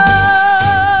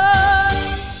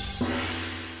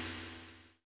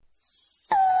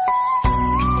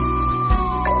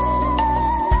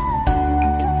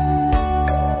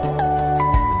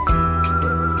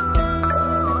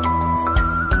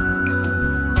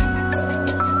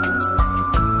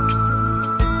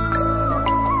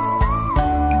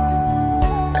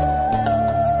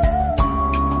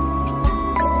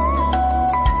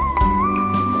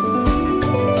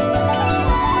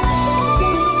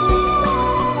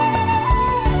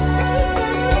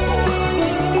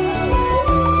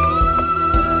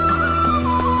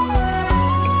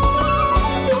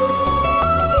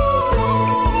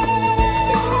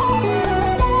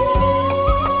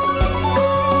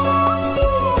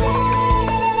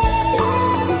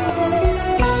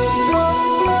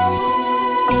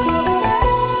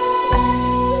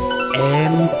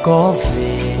 Có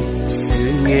về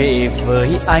xứ Nghệ với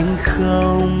anh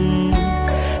không?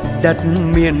 Đất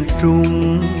miền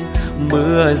Trung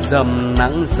mưa dầm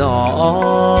nắng gió.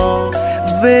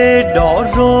 Về đó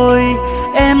rồi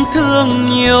em thương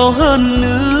nhiều hơn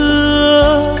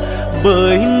nữa,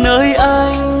 bởi nơi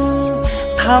anh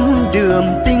thăm đường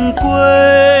tình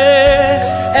quê.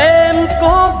 Em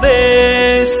có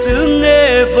về xứ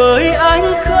Nghệ với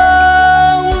anh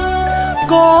không?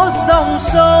 Có dòng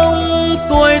sông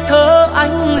tuổi thơ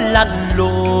anh lặn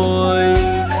lội,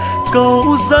 câu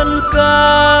dân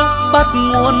ca bắt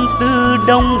nguồn từ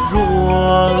đồng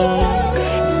ruộng.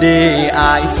 Để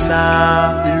ai xa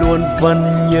luôn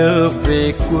vẫn nhớ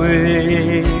về quê,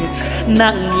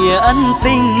 nặng nghĩa ân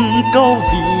tình câu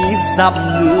ví dặm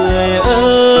người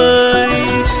ơi.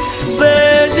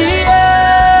 Về đi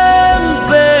em,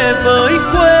 về với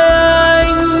quê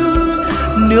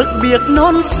anh, nước biếc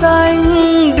non xanh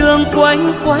đường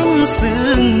quanh quanh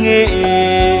xứ Nghệ.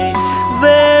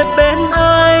 Về bên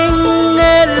anh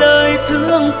nghe lời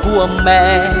thương của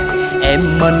mẹ,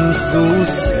 em mân du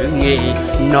xứ Nghệ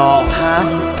nọ than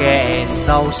kẻ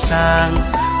giàu sang.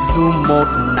 Dù một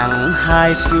nắng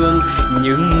hai sương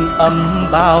nhưng ấm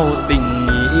bao tình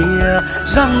nghĩa,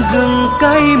 răng gừng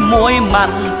cay môi mặn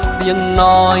tiếng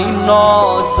nói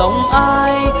nó giống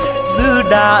ai. Dư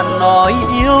đã nói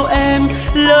yêu em,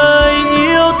 lời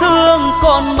yêu thương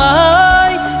còn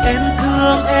mãi. Em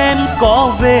thương em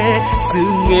có về xứ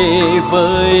Nghệ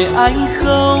với anh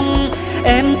không?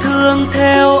 Em thương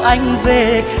theo anh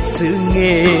về xứ xứ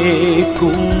Nghệ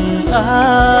cùng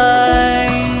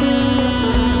anh.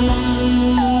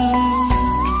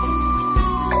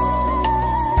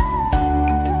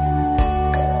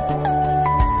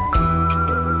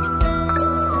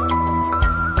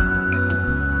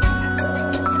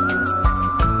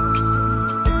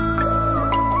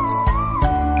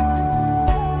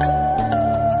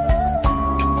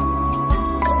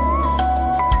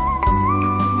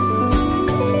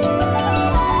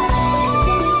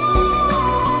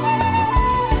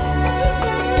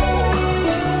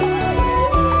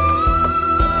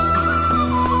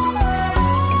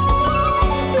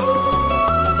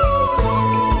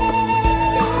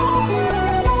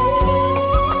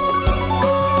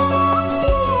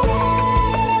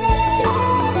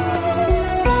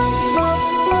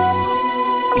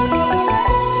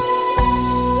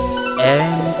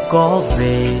 Có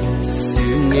về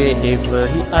xứ Nghệ với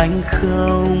anh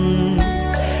không?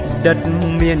 Đất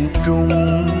miền Trung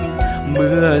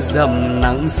mưa dầm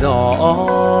nắng gió,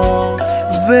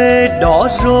 về đó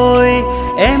rồi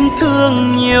em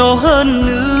thương nhiều hơn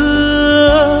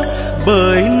nữa,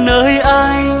 bởi nơi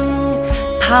anh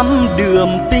thăm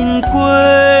đường tình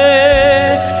quê.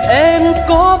 Em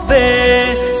có về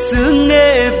xứ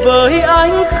Nghệ với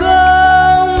anh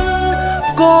không?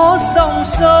 Có dòng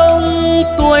sông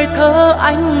tuổi thơ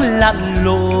anh lặn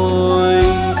lội,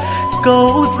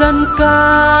 câu dân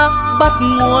ca bắt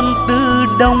nguồn từ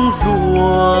đồng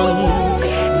ruộng,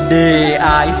 để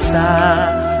ai xa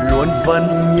luôn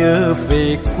vẫn nhớ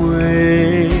về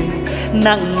quê,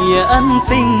 nặng nghĩa ân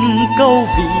tình câu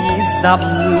vì dặm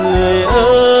người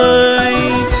ơi.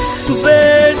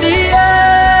 Về đi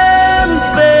em,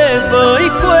 về với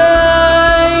quê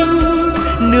anh,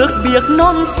 nước biếc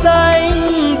non xanh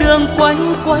đường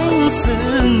quanh quanh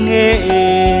xứ Nghệ.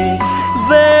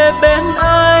 Về bên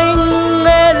anh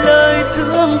nghe lời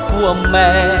thương của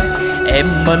mẹ, em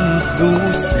mân du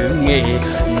xứ Nghệ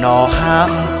nó ham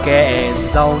kẻ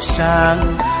giàu sang.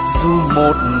 Dù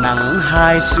một nắng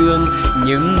hai sương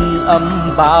nhưng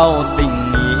âm bao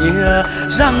tình nghĩa,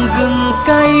 răng gừng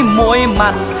cay môi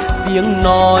mặn tiếng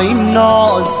nói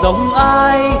nó giống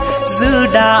ai. Dư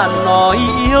đã nói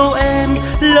yêu em,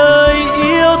 lời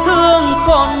yêu thương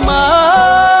còn mãi.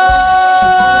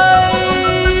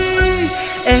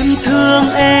 Em thương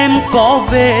em có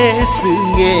về xứ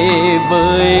Nghệ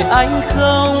với anh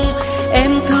không?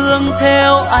 Em thương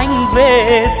theo anh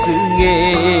về xứ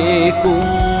Nghệ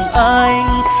cùng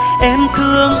anh. Em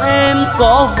thương em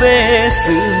có về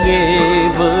xứ Nghệ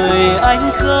với anh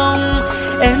không?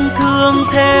 Em thương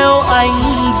theo anh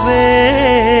về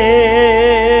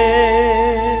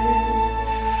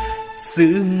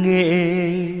xứ Nghệ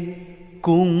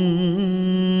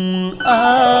cùng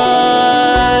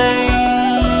anh.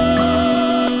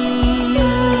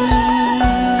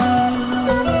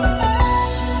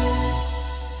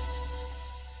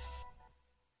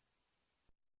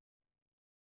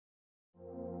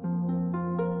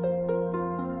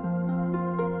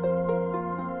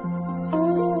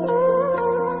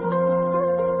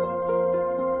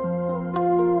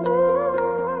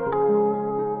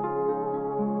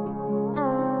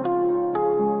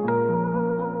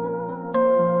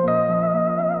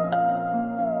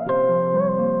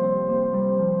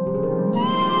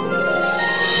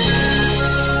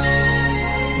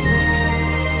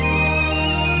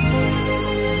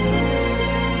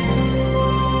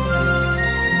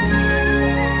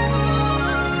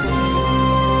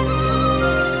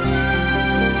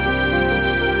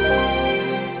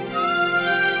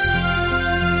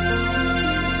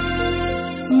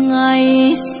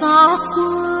 Ngày xa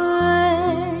quê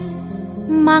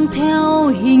mang theo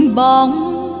hình bóng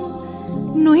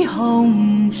núi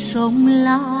hồng sông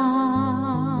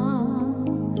Lam,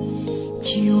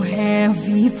 chiều hè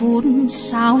vi vút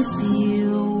sao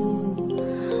diều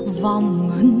vòng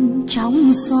ngân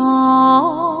trong gió.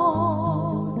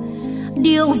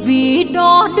 Điệu vì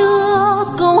đó đưa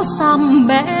câu sầm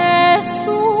bé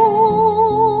xu,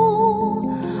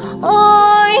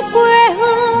 ơi quê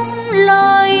hương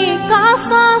lời ca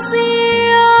xa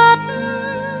xiết.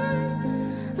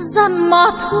 Giận mà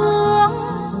thương,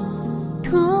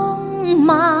 thương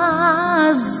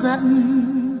mà giận,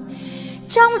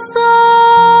 trong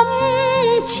sớm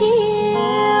chiều.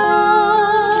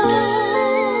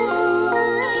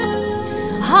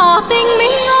 Hà tình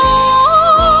mình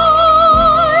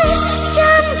ơi,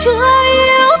 chan chứa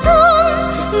yêu thương,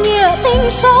 nghĩa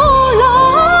tình sâu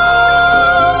lắng.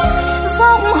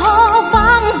 Giọng họ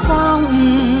vang vọng,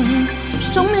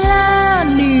 sông La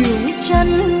níu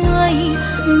chân người,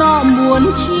 nó muốn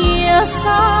chia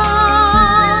xa.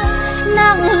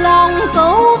 Nặng lòng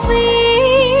câu ví,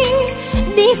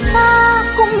 đi xa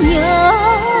cũng như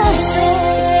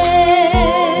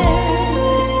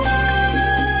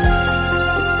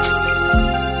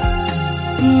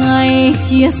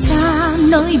chia xa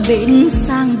nơi bên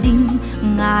sang đình,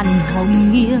 ngàn hồng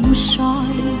nghiêng soi.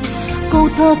 Câu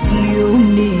thơ kiều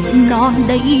niệm non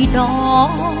đây đó,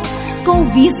 câu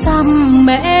ví dặm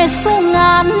mẹ số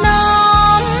ngàn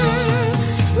năm.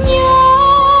 Nhớ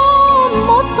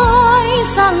một thời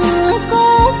rằng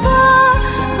câu ca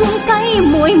hương cay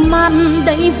muối mặn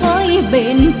đầy với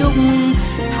bền đụng,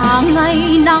 tháng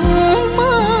ngày nắng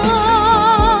mưa.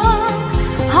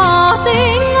 Hà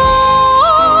Tinh ơi,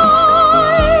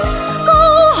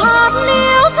 câu hát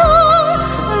yêu thương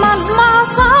mặn mà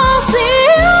xa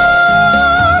xuyên,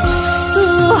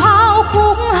 tự hào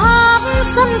khúc hát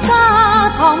dân ca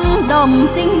thòng đậm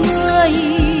tình người,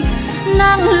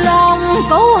 nặng lòng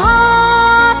câu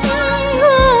hát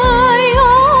người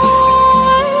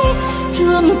ơi.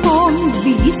 Trường tôn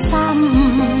vĩ xăm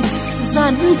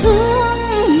dần thương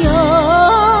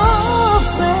nhớ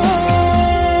về.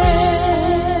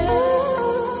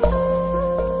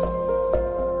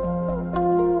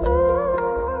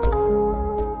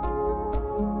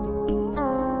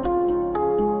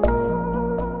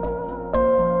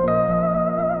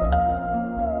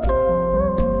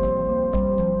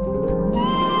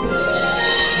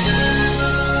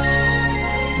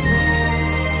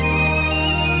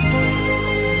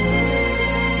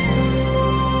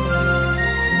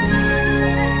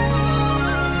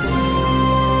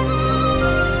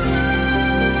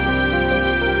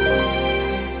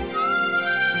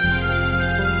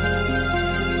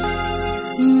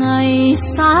 Ngày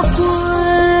xa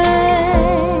quê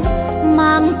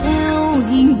mang theo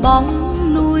hình bóng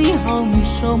núi hồng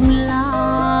sông La,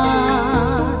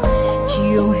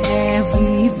 chiều hè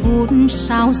vi vút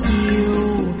sao diều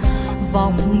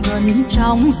vòng gần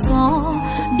trong gió,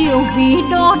 điều vì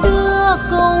đó đưa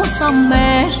câu dòng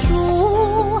mẹ ru.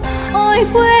 Ôi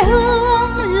quê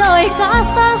hương lời ca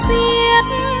xa xiết,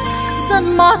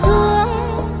 dần mà thương,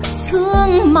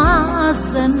 thương mà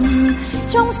dần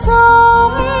trong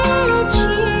sớm chiều.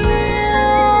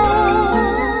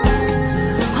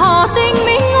 Hà Tinh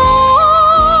mình ơi,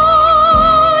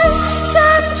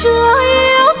 chan chứa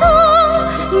yêu thương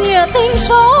nghĩa tình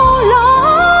sâu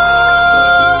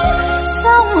lắng.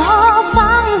 Sông Hà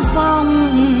vang vòng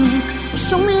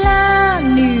sông La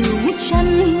níu chân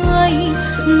người,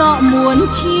 nọ muốn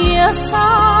chia xa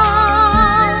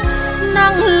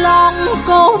nặng lòng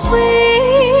cầu ví,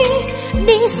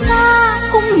 đi xa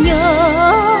cũng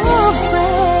nhớ về.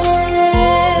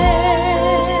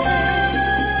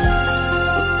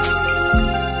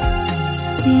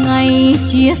 Ngày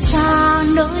chia xa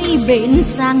nơi bên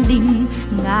giang đình,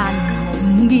 ngàn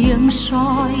hồng nghiêng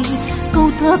soi. Câu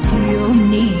thơ kiều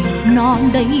niệm non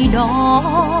đây đó,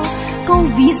 câu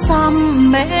ví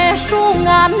dặm mẹ ru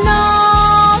ngàn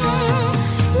năm.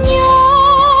 Nhớ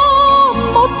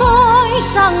một thời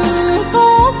rằng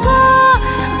câu ca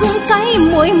hương cay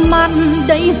muối mặn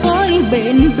đầy với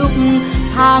bền đụng,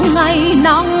 tháng ngày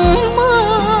nắng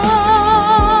mưa.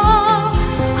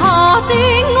 Hà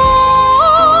Tinh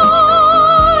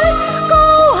ơi,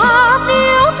 câu hát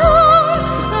yêu thương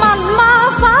mặn mà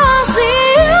xa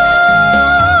xuyên,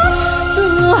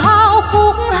 tự hào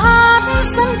khúc hát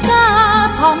dân ca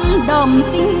thòng đậm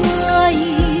tình người,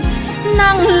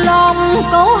 nặng lòng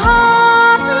câu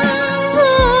hát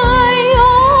người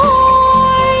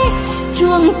ơi.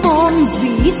 Trường tôn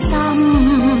vĩ xăm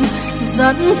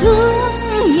dần thương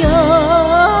nhớ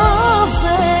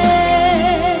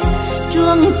về,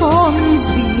 trường tôn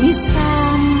vĩ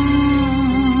xăm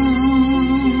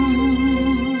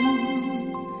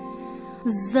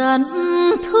dần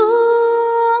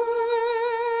thương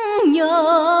nhớ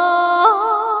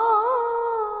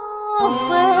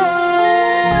về.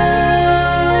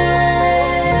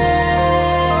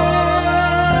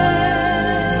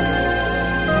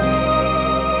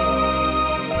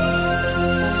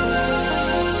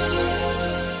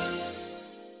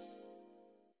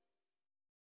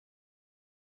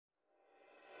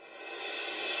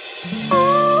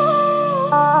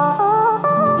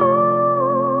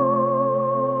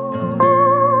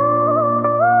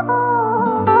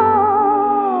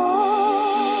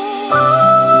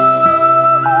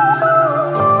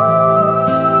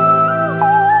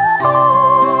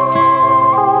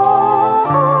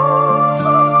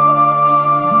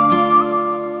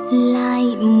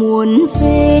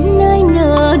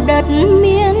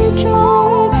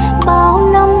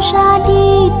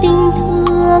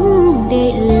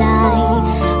 Để lại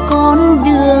con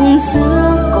đường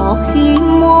xưa có khi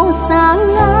mô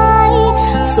sáng ngái,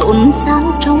 rộn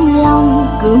ràng trong lòng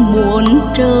cứ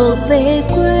muốn trở về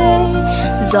quê.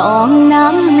 Gió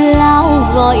Nam lao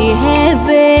gọi hè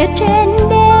về trên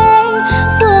đê,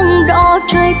 phương đỏ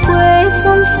trời quê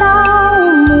xôn xao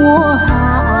mùa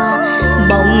hạ.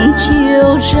 nắng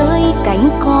chiều rơi cánh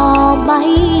cò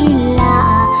bay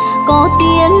lạ, có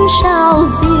tiếng sao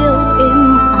diêu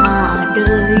êm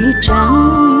đời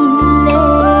trắng lên.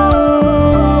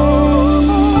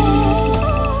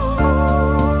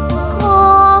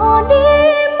 Có đi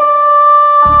mò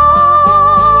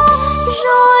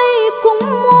rồi cũng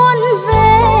muốn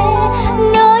về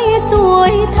nơi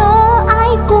tuổi thơ ai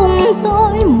cùng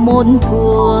tôi một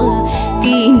thuở,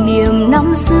 kỷ niệm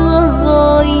năm xưa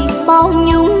gợi bao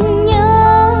nhung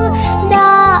nhớ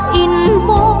đã in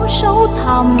vô sâu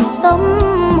thẳm tâm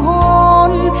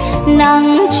hồn.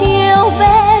 Nắng chiều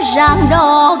vẽ rạng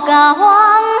đỏ cả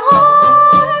hoàng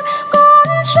hôn, con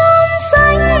sông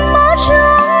xanh mơ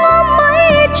sương ôm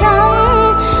mây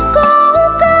trắng, câu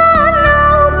ca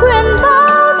nào quyện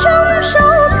vào trong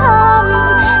sâu thẳm.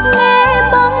 Nghe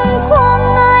bâng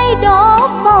khuâng ai đó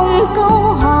vòng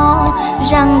câu hò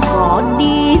rằng có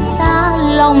đi xa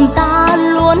lòng ta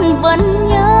luôn vẫn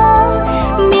nhớ.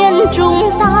 Miền Trung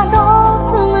ta đó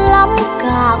thương lắm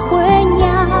cả quê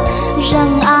nhà,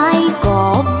 rằng ai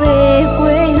có về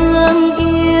quê hương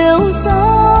yêu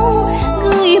dấu,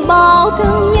 gửi bao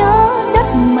thương nhớ đất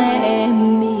mẹ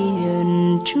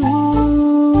miền Trung.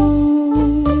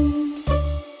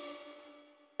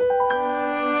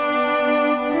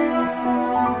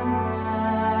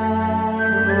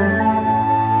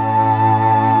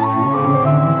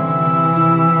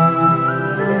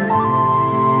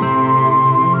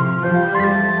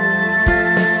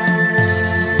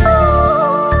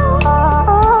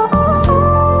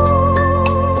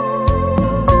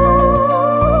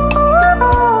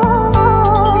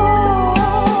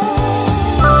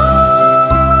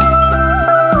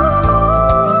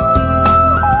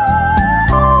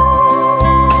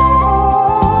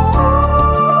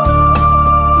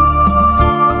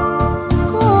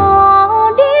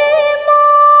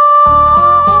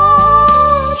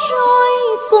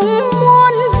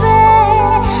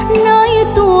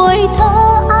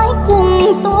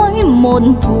 Một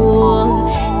thuở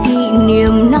kỷ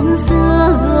niệm năm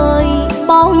xưa gợi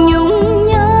bao nhung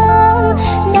nhớ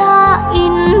đã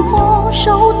in vô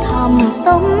sâu thẳm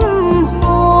tâm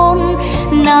hồn.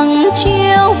 Nắng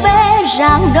chiều vẽ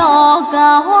rạng đỏ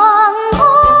cả hoàng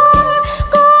hôn,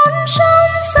 con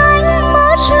sông xanh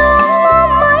mơ sương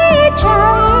ôm mây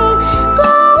trắng,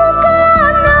 câu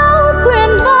ca nào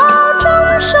quyện vào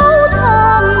trong sâu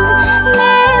thẳm.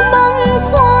 Nghe bâng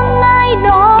khuâng ai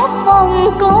đó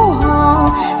vòng câu hò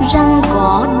rằng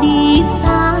có đi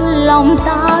xa lòng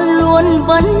ta luôn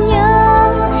vẫn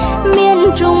nhớ.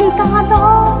 Miền Trung ta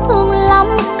đó thương lắm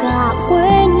cả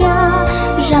quê nhà,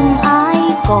 rằng ai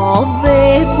có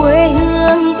về quê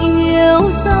hương yêu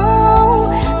dấu,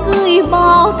 gửi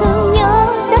bao thương nhớ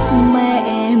đất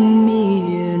mẹ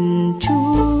miền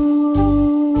Trung,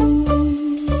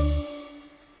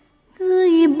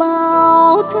 gửi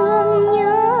bao thương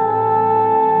nhớ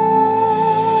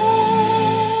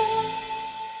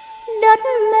đất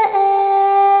mẹ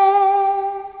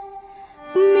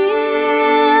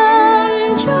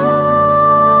miền Trung.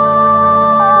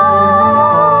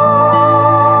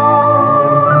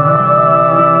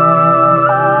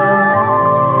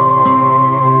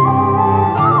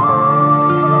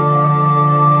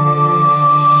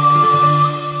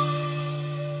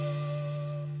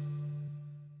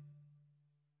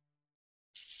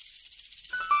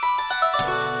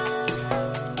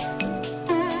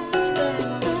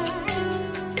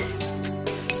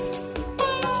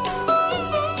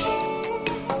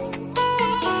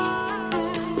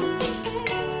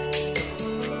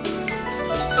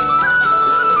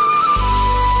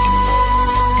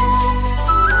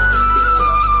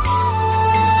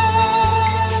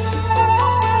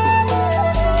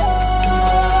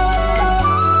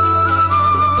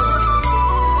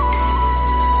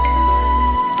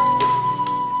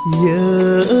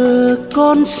 Nhớ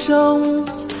con sông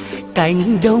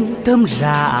cánh đồng thơm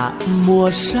rạ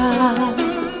mùa xa,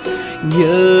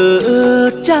 nhớ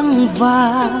trăng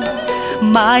vàng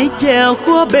mái chèo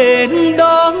qua bên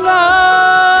đó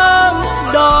ngang.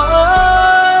 Đò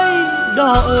ơi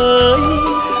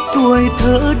tuổi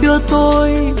thơ đưa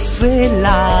tôi về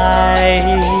lại,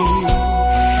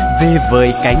 về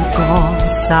với cánh cò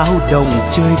sao đồng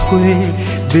chơi quê,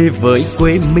 về với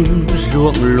quê mình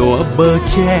ruộng lúa bờ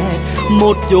tre.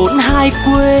 Một chốn hai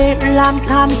quê lang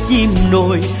thang chìm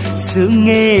nổi, xứ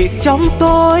Nghệ trong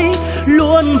tôi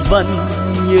luôn vẫn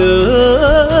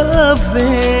nhớ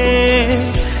về.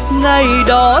 Ngày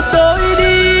đó tôi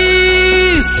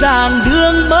đi giảng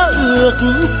đường mơ ước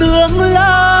tương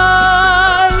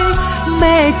lai,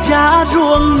 mẹ cha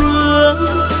ruộng nương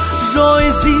rồi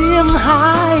diêm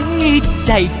hai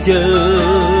chạy chờ.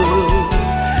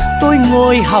 Tôi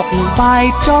ngồi học bài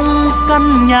trong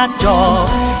căn nhà trọ,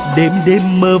 đêm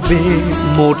đêm mơ về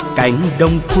một cánh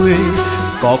đồng quê,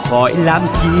 có khói lam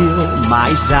chiều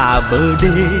mãi ra bờ đê.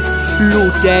 Lũ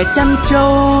trẻ chăn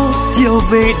trâu chiều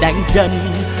về đánh trận,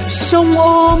 sông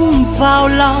ôm vào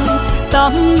lòng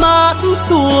tắm mát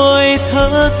tuổi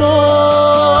thơ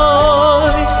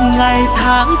tôi. Ngày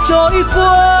tháng trôi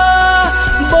qua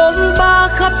bôn ba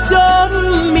khắp chốn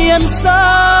miền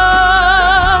xa,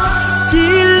 chỉ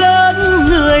lớn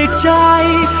người trai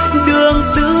đường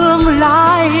tương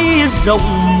lai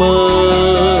rộng mở.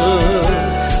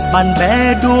 Bạn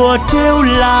bè đùa trêu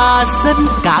là dân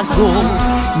cá gồ,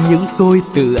 nhưng tôi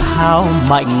tự hào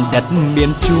mạnh đất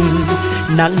miền Trung.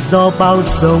 Nắng gió bao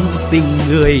dông tình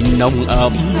người nồng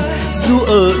ấm, dù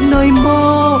ở nơi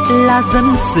mơ là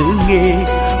dân xứ Nghệ,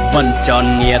 vẫn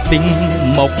tròn nghĩa tình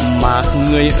mộc mạc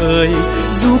người ơi.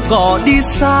 Dù có đi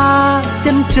xa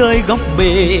chân trời góc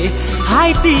bể,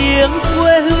 hai tiếng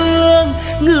quê hương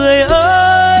người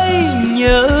ơi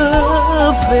nhớ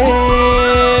về.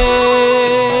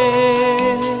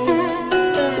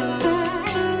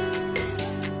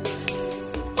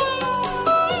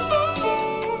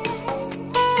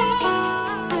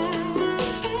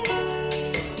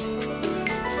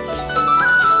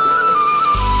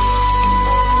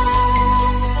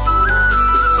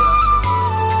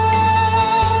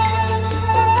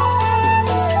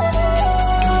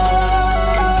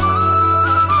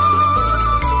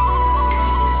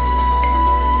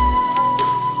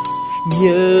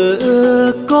 Nhớ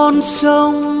con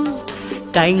sông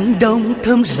cánh đồng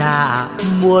thơm rạ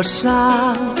mùa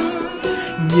sang,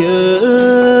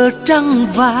 nhớ trăng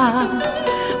vàng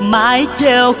mái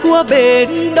chèo qua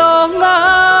bên đó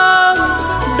ngang.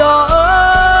 Đó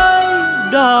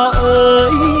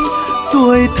ơi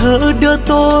tuổi thơ đưa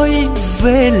tôi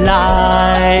về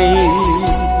lại,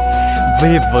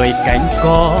 về với cánh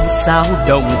cò sao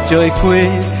đồng trời quê,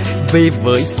 về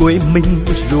với quê mình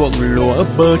ruộng lúa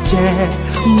bờ tre.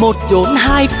 Một chốn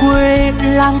hai quê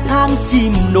lang thang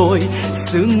chìm nổi,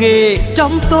 xứ Nghệ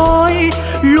trong tôi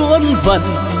luôn vẫn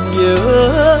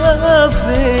nhớ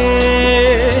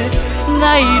về.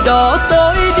 Ngày đó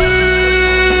tôi đi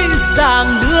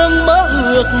giảng đường mơ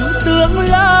ước tương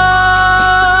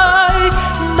lai,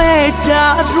 mẹ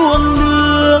cha ruộng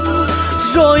nương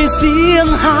rồi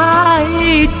riêng hai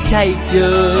chạy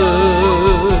chờ.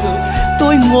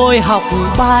 Tôi ngồi học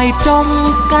bài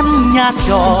trong căn nhà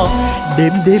trọ,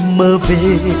 đêm đêm mơ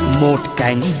về một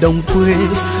cánh đồng quê,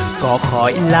 có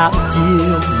khói lam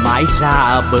chiều mãi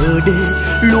ra bờ đê.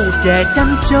 Lũ trẻ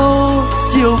chăn trâu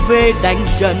chiều về đánh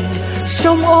trận,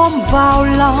 sông ôm vào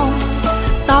lòng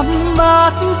tắm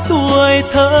mát tuổi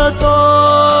thơ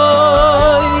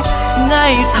tôi.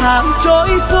 Ngày tháng trôi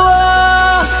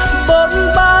qua bôn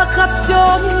ba khắp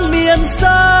chốn miền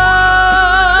xa,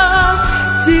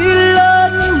 chỉ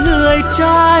lớn người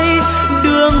trai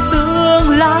đường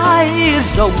tương lai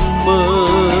rộng mở.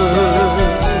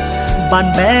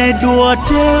 Bạn bè đùa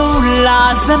trêu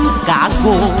là dân cá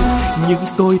gồ, nhưng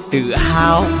tôi tự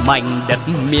hào mạnh đất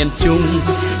miền Trung.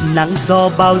 Nắng gió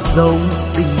bao dông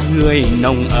tình người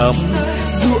nồng ấm,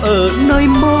 dù ở nơi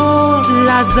mơ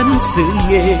là dân xứ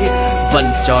Nghệ,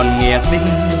 vẫn tròn nghĩa tình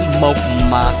mộc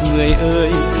mạc người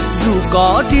ơi. Dù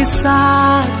có đi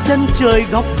xa chân trời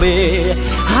góc bể,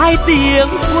 hai tiếng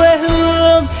quê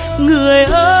hương người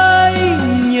ơi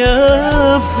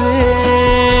nhớ về.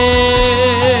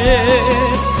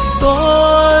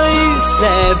 Tôi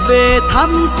sẽ về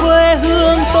thăm quê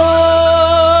hương tôi,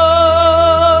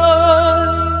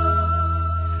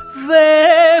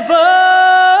 về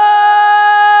với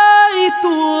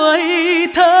tuổi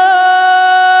thơ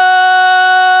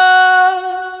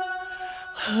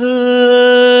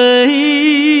hỡi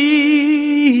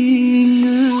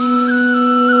người.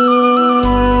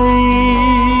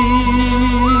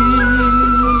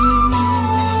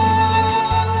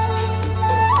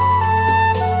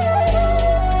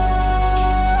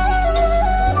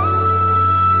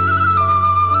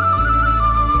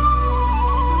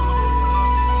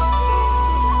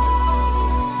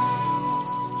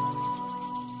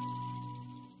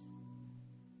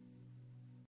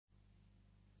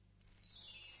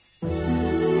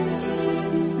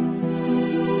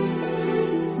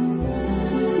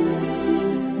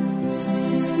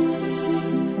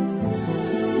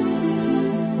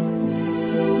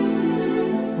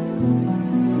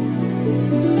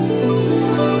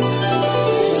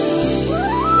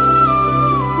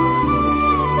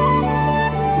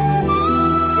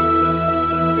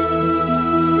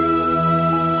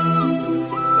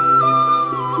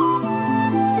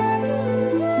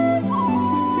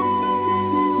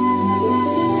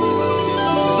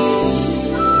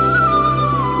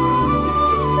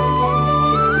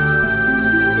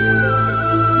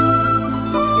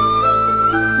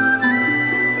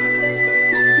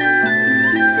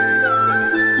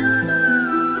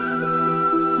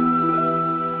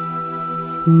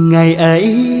 Ngày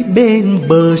ấy bên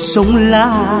bờ sông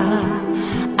La,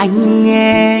 anh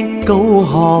nghe câu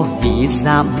hò ví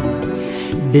dặm,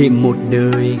 để một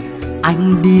đời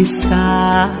anh đi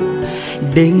xa,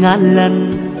 để ngàn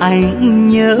lần anh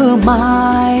nhớ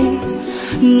mãi.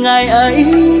 Ngày ấy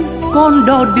con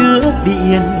đò đưa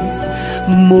tiền,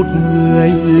 một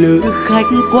người lữ khách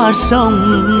qua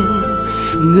sông.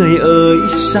 Người ơi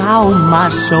sao mà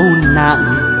sâu nặng,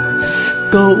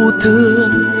 câu thương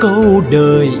câu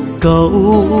đời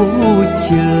câu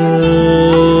chờ.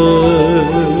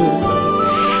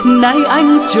 Nay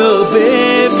anh trở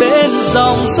về bên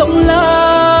dòng sông La,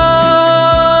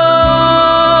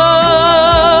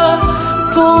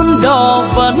 con đò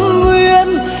vẫn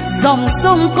nguyên, dòng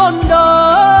sông con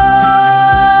đó.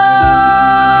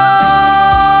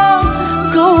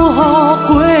 Câu hò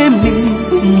quê mình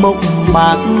mộc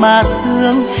mạc mà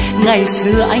thương, ngày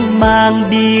xưa anh mang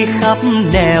đi khắp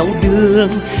nẻo đường.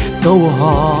 Câu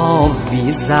hò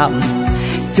ví dặm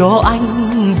cho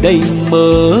anh đầy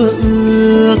mơ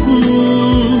ước.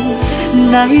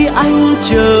 Nay anh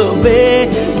trở về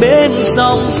bên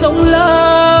dòng sông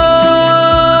La,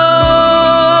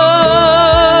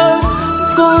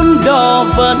 con đò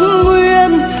vẫn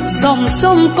nguyên, dòng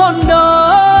sông con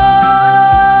đó.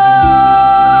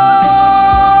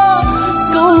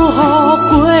 Câu hò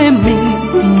quê mình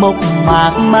mộc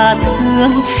mạc mà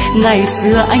thương, ngày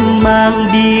xưa anh mang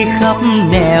đi khắp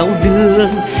nẻo đường.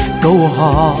 Câu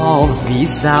hò ví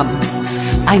dặm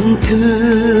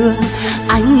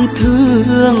anh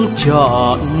thương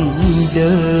trọn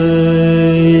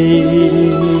đời.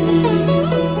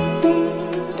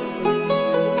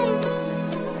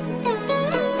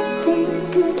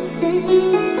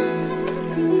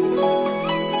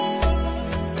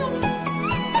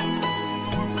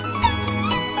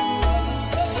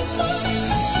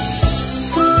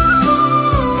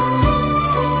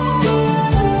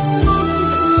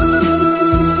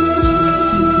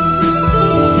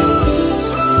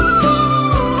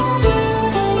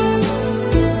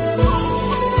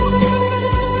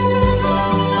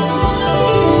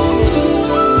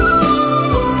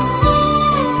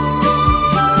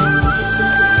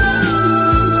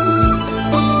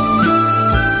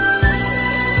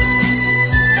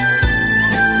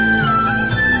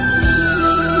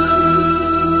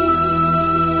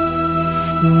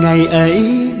 Ngày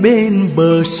ấy bên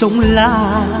bờ sông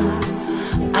La,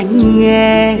 anh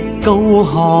nghe câu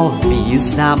hò ví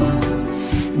dặm,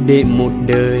 để một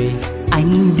đời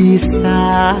anh đi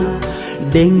xa,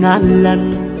 để ngàn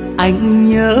lần anh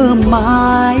nhớ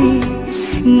mãi.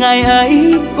 Ngày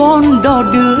ấy con đò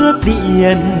đưa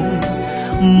tiền,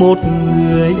 một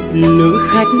người lữ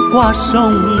khách qua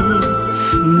sông.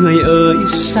 Người ơi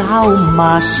sao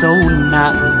mà sâu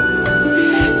nặng,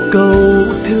 câu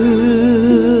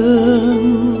thương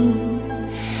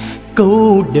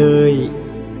câu đời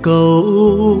câu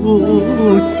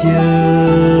chờ.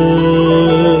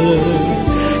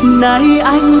 Nay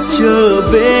anh trở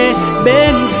về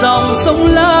bên dòng sông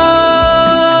La,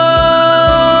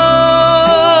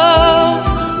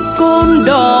 con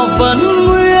đò vẫn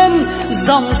nguyên,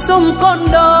 dòng sông con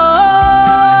đó.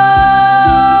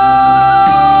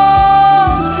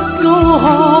 Câu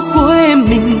hò quê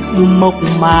mình mộc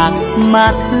mạc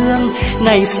mà thương,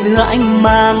 ngày xưa anh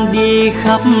mang đi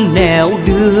khắp nẻo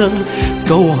đường.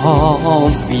 Câu hò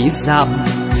ví dặm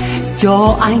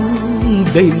cho anh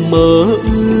đầy mơ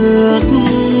ước.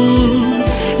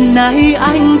 Nay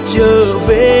anh trở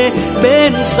về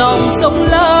bên dòng sông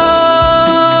La,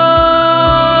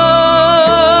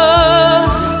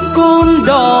 con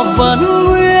đò vẫn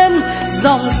nguyên,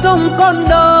 dòng sông con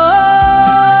đó.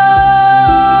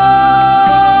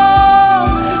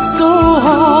 Câu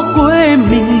hò quê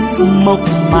mình mộc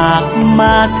mạc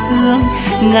mà thương,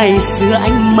 ngày xưa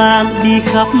anh mang đi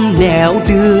khắp nẻo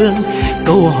đường.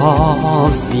 Câu hò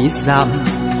ví dặm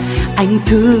anh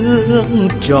thương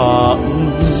trọn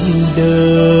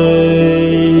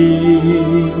đời.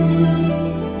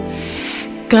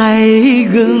 Cay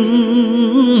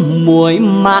gừng muối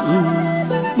mặn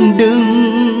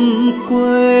đừng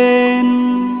quên,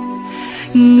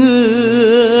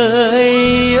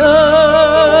 người ơi.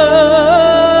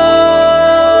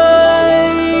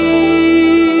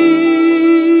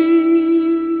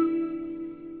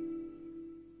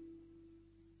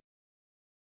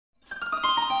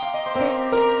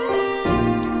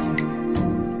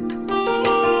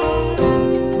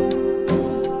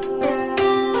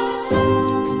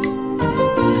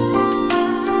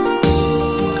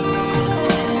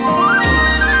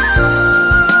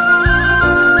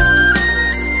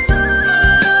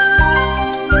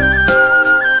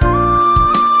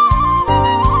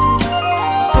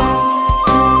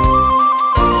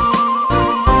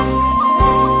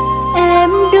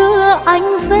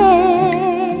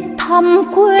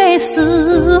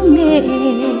 xứ Nghệ,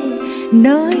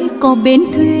 nơi có bến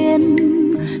thuyền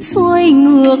xuôi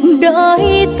ngược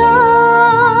đời ta,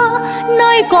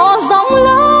 nơi có gióng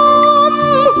lắm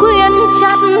quyện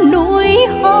chặt núi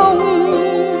hồng.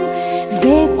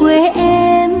 Về quê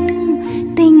em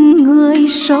tình người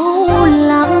sâu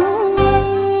lắng,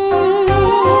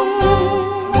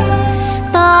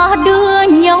 ta đưa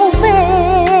nhau về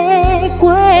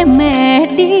quê mẹ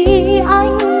đi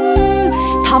anh,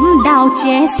 thắm đào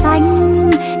che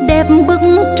xanh đẹp bức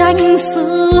tranh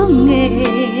xứ Nghệ.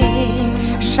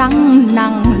 Răng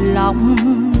nặng lòng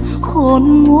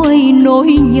khôn nguôi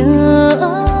nỗi nhớ,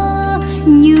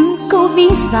 như câu ví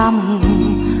dặm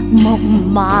mộng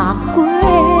mạc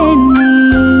quê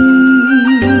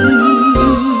mình.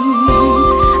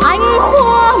 Anh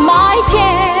khua mái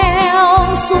chèo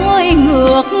xuôi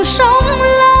ngược sông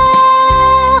La,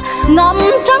 ngắm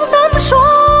trăng tắm xóa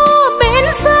bên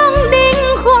sông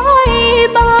đinh khói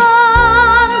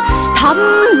ban, thăm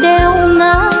đèo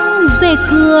ngang về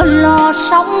cửa lò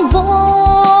sóng vô,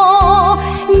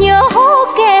 nhớ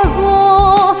kẻ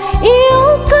gồ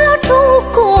yêu ca ru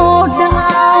cổ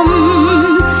đàm.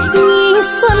 Nhi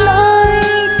xuân ơi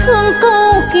thương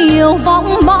câu kiều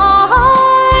vọng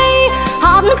mãi,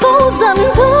 hát câu dần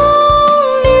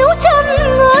thương níu chân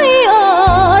người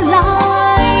ở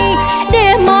lại,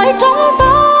 để mãi trong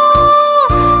ta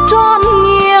trọn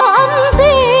nghĩa ân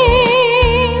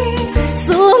tình.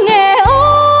 Xứ Nghệ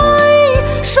ơi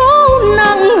sâu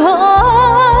nặng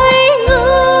hỡi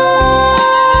người.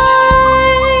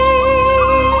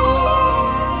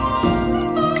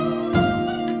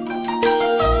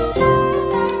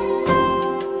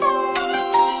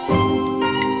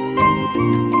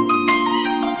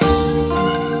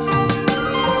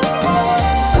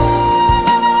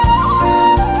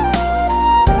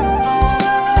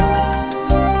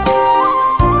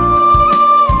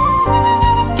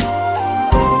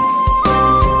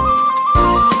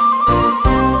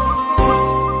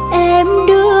 Em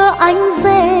đưa anh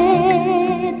về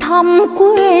thăm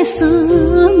quê xứ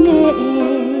Nghệ,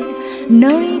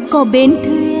 nơi có bến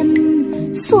thuyền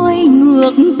xuôi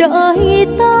ngược đời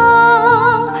ta,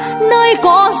 nơi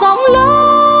có gióng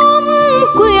lắm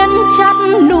quyện chặt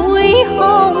núi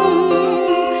hồng.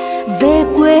 Về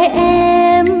quê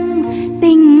em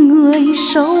tình người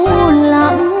sâu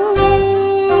lắng,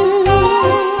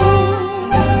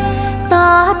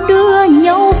 ta đưa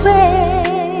nhau về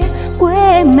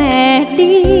quê mẹ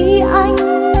đi anh,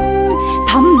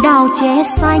 thắm đào che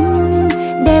xanh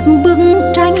đẹp bức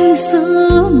tranh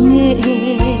xứ Nghệ.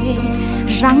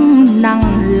 Răng nặng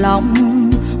lòng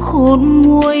khôn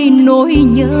nguôi nỗi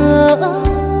nhớ,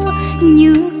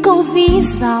 như câu ví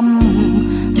dặm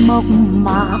mộng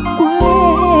mạc quê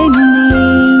mình.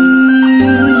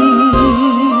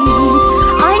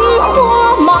 Anh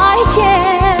khua mái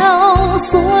chèo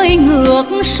xuôi ngược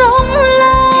sông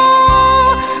La,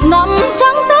 ngắm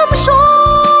trăng tắm xóa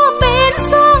bên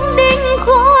sông đinh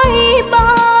khói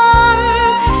ban,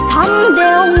 thăm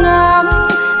đèo ngang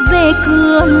về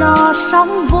cửa lò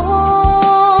sóng vô,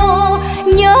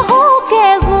 nhớ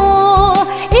kẻ gồ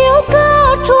yêu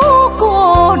ca ru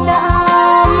cổ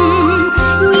đàm.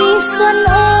 Nhi xuân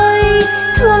ơi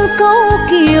thương câu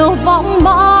kiều vọng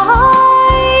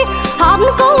mãi, hát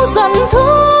câu dần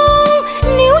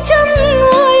thương níu chân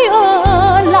người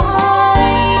ở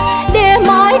lại, để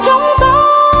mãi trong ta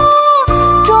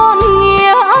trọn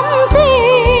nghĩa ân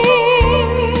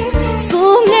tình.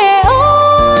 Xứ Nghệ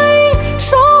ơi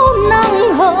sâu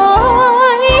nặng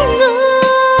hỡi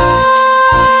người,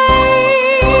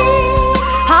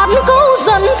 hát câu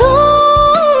dần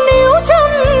thương níu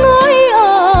chân người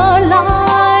ở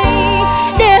lại,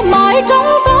 để mãi trong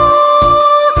ta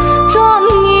trọn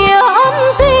nghĩa ân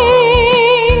tình.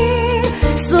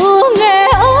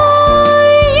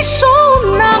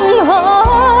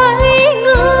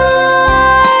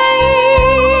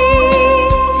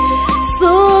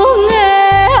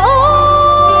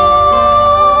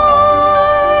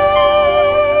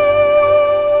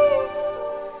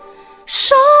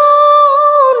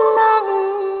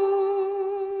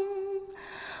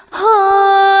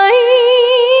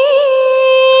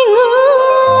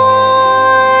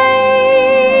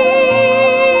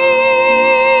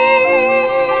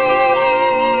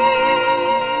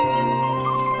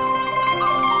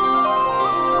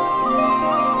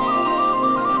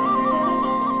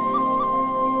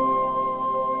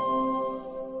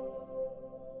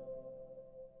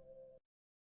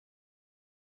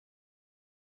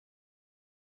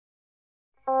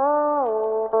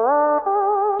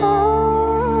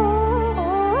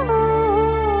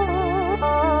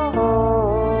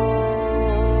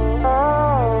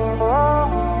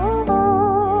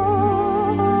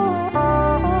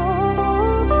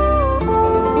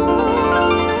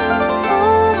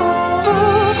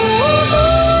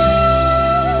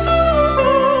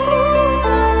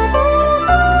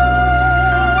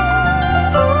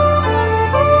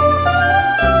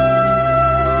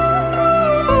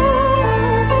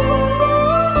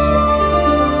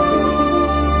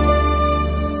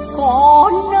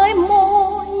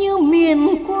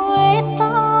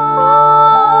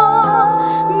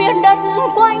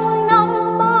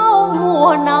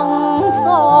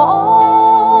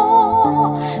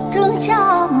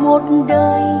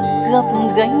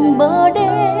 gánh bờ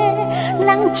đê,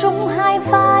 nắng trúng hai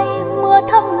vai, mưa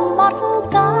thấm mắt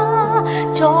cá,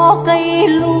 cho cây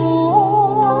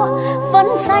lúa vẫn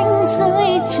xanh dưới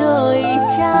trời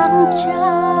chang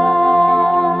chang.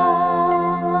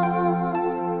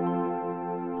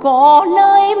 Có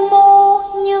nơi mô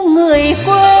như người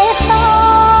quê ta,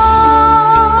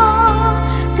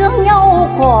 thương nhau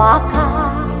quả cà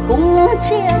cũng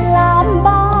chia làm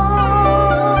ba.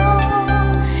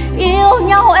 Yêu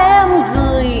nhau em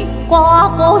gửi qua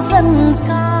câu dân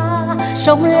ca,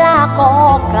 sông La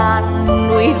có cạn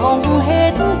núi hồng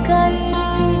hết cây,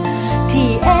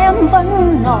 thì em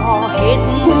vẫn nọ hết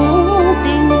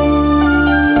tình.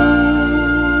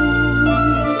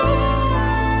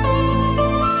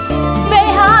 Về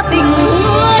Hà Tình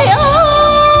người ơi,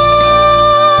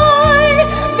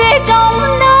 về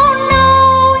trong nao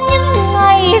nao những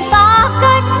ngày xa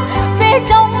cách, về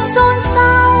trong xôn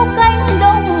xao cánh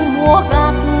đồng mùa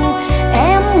gặt.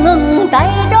 Em ngừng tay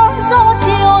đón gió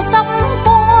chiều sắp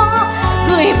qua,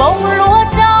 gửi bông lúa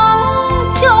trắng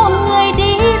cho người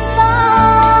đi xa.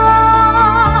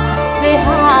 Về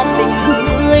Hà Tình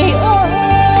người ơi,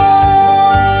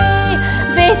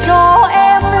 về cho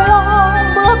em lo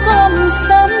bữa cơm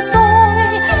sớm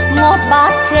tối, ngọt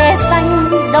bát chè xanh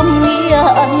đậm nghĩa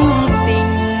ân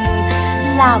tình,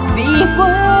 là vì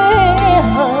quê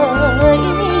hỡi.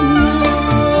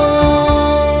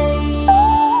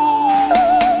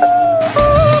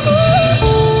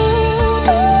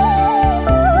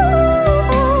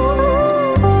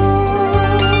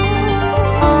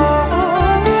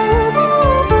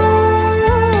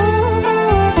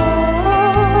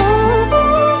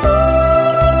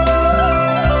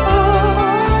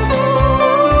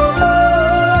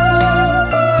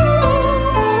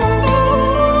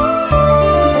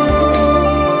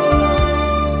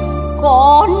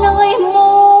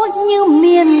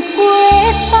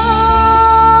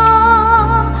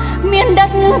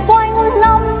 Quanh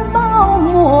năm bao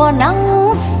mùa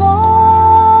nắng gió,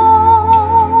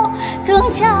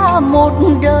 thương cha một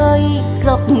đời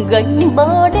gập ghềnh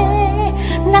bờ đê,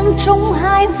 nắng trúng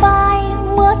hai vai,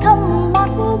 mưa thấm mắt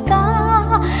cá,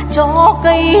 cho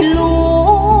cây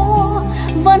lúa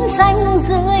vẫn xanh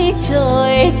dưới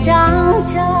trời chang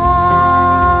chang.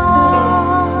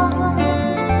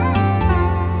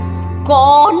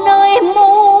 Có nơi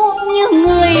mô như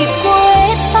người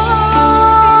quê ta,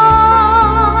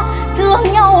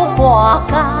 thương nhau quả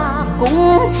cà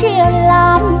cũng chia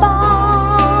làm ba.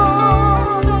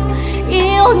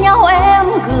 Yêu nhau em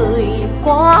gửi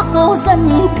qua câu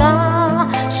dân ca,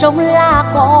 sông La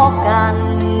có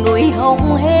cạn núi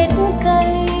hồng hết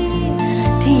cây,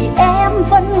 thì em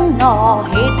vẫn nọ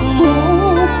hết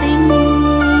tình.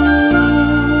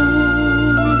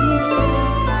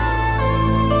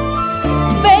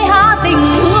 Về Hà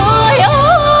Tình người ơi,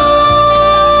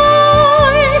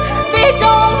 về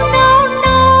trong nao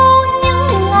nao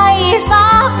những ngày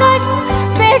xa cách,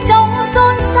 về trong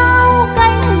xôn xao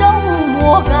cánh đồng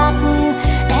mùa gặt.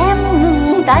 Em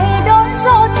ngừng tay đón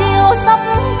gió chiều sắp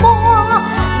qua,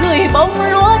 gửi bông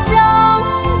lúa trắng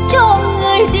cho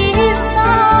người đi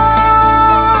xa.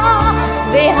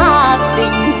 Về Hà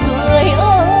Tình người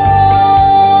ơi,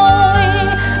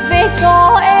 về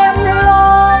cho em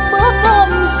lo bữa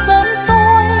cơm sớm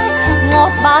tối,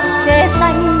 ngọt bát chè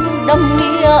xanh đậm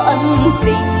nghĩa ân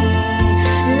tình,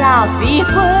 là vì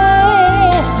quê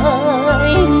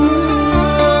hỡi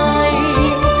người.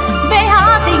 Về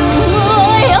Hà Tình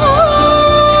người ơi,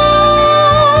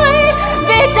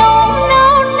 về trong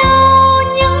nao nao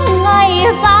những ngày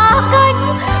xa cách,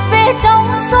 về trong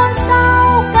xôn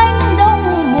xao cánh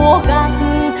đồng mùa gặt.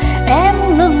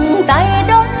 Em ngừng tay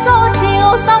đón gió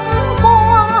chiều sắp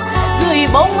qua, gửi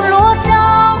bông lúa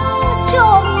trắng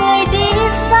cho người đi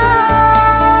xa.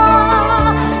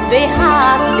 Về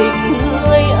Hà Tình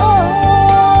người ơi,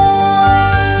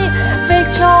 về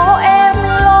cho em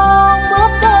lo bữa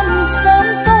cơm sớm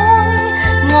tối,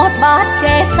 ngọt bát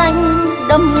chè xanh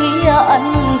đậm nghĩa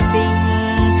ân tình,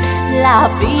 là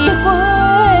vì quê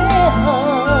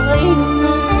hỡi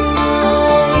người.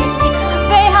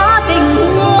 Về Hà Tình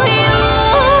người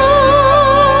ơi,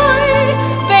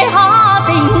 về Hà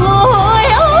Tình người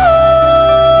ơi,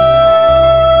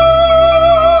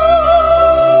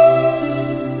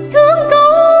 thương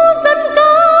câu dân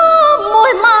ca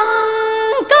mùi mặn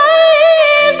cay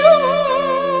gừng,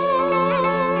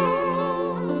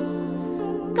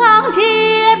 càng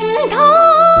thiết tha.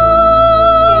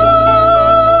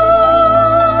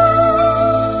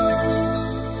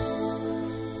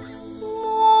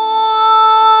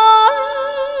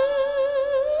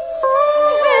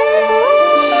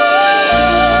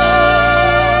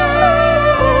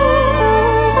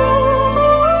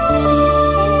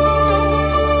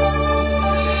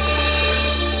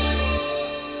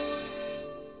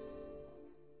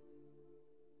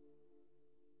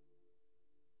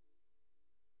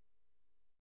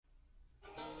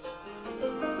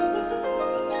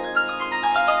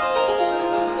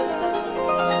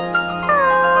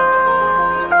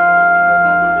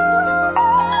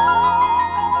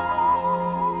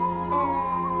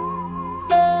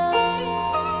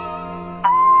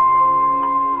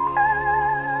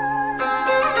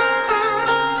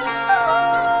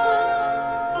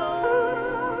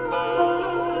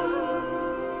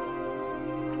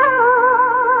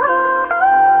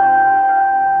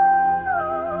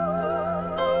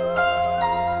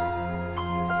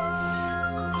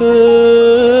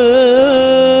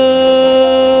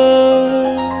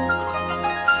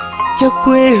 Cho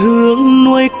quê hương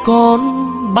nuôi con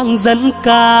bằng dân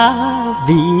ca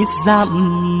ví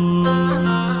dặm,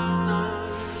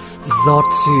 giọt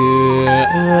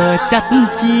sữa chắt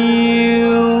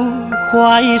chiêu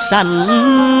khoai sắn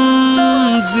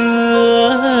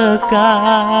dưa ca,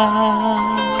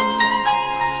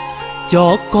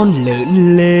 cho con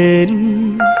lớn lên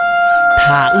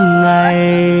tháng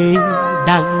ngày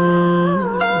đằng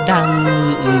đằng.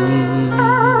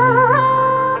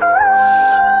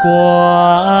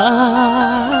 Qua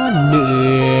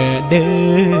nửa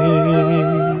đời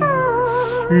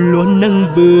luôn nâng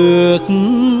bước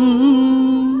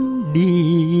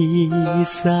đi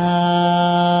xa.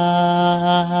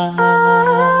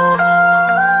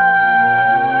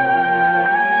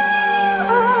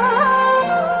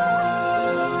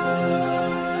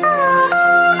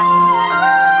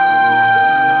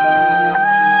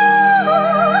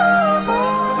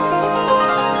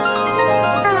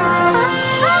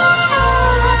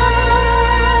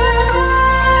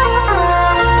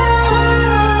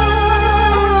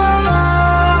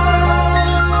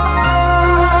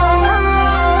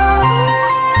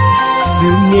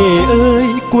 Nghệ ơi,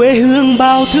 quê hương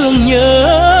bao thương nhớ,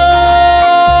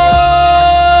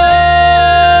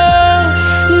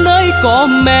 nơi có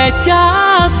mẹ cha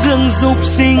dưỡng dục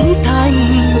sinh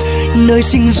thành, nơi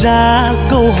sinh ra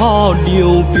câu hò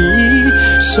điều ví.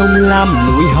 Sông Lam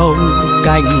núi hồng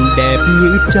cảnh đẹp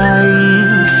như tranh,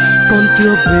 con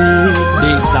chưa về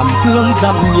để dằm thương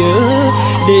dằm nhớ,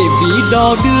 để ví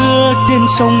đò đưa trên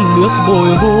sông nước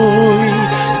bồi hồi.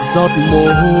 Giọt mồ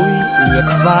hôi ướt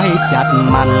vai chặt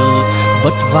mặn,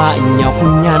 vất vả nhọc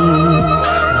nhằn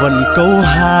vẫn câu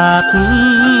hát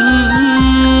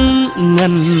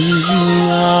ngân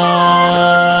nga.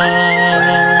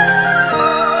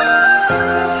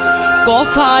 Có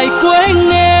phải quê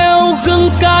nghèo gừng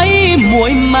cay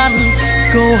muối mặn,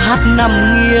 câu hát nằm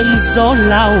nghiêng gió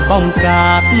lao bóng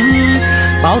cát,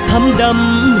 bao thấm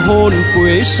đẫm hồn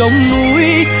quê sông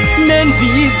núi, nên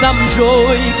ví dặm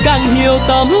rồi càng hiểu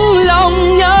tấm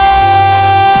lòng nhớ.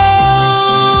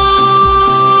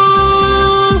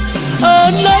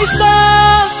 Ở nơi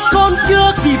xa con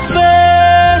chưa kịp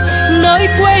về, nơi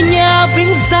quê nhà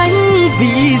vĩnh danh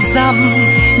ví dặm,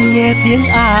 nghe tiếng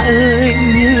ơi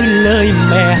như lời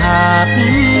mẹ hát,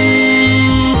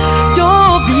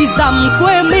 cho ví dặm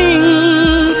quê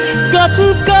mình cất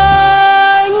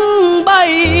cánh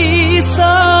bay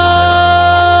xa.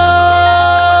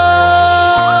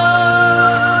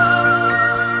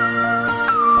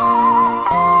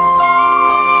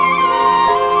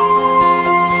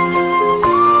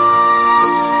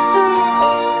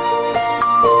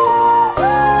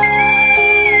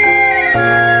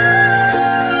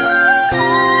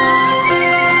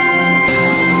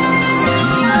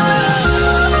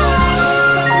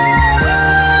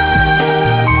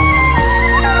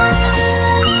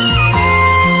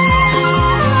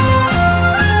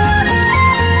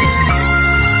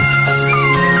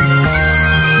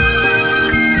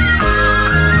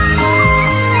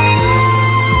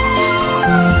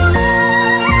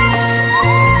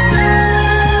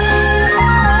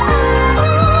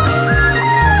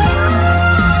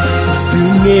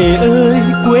 Nghệ ơi,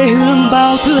 quê hương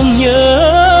bao thương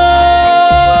nhớ,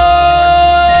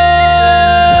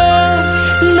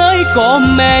 nơi có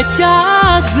mẹ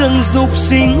cha dưỡng dục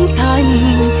sinh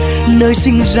thành, nơi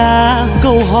sinh ra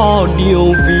câu hò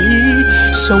điều ví.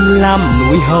 Sông Lam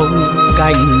núi hồng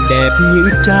cảnh đẹp như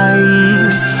tranh,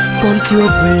 con chưa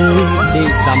về để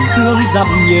dằm thương dằm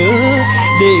nhớ,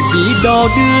 để ví đò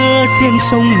đưa trên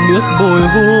sông nước bồi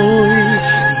hồi.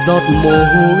 Giọt mồ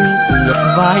hôi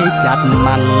ướt vai chặt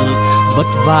mặn, vất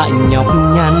vả nhọc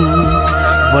nhằn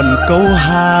vẫn câu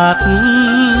hát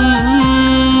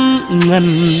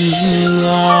ngân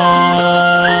nga.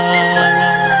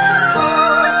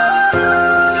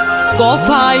 Có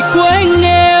phải quê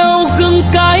nghèo gừng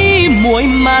cay muối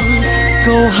mặn,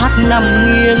 câu hát nằm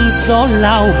nghiêng gió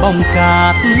lao bóng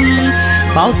cát,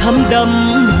 bao thấm đẫm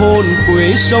hồn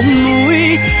quê sông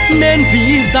núi, nên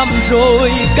ví dặm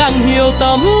rồi càng hiểu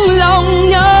tấm lòng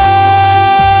nhớ.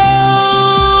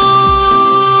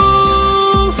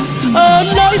 Ở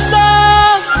nơi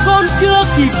xa con chưa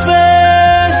kịp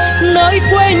về, nơi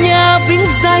quê nhà vĩnh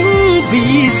danh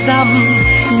ví dặm,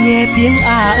 nghe tiếng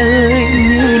ơi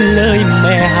như lời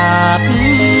mẹ hát,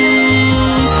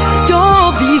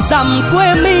 cho ví dặm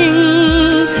quê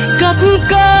mình cất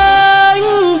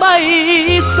cánh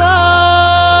bay xa,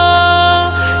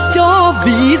 cho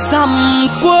ví dặm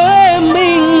quê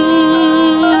mình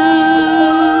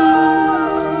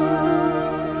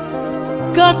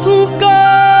cất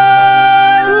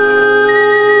cánh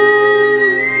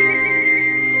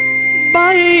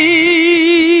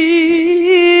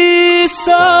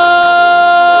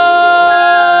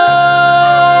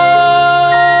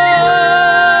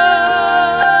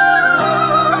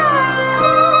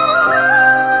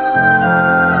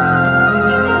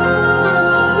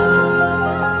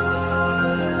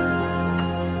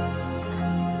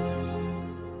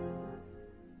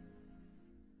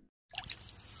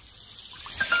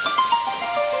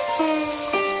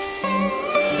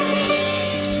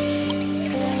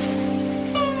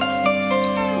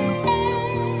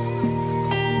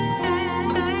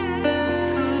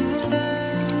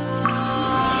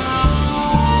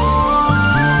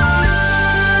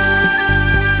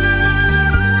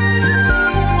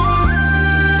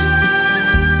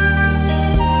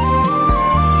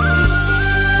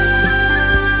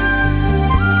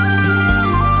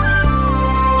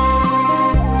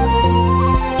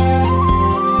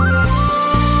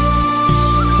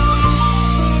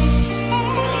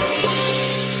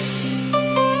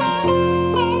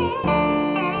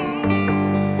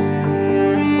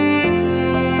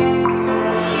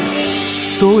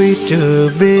trở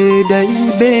về đây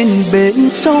bên bến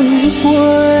sông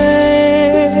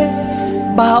quê,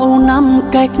 bao năm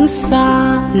cách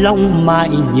xa lòng mãi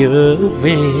nhớ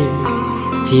về.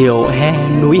 Chiều hè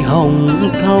núi hồng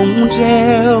thông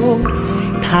reo,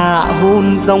 thả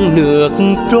hôn dòng nước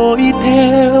trôi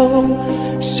theo.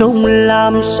 Sông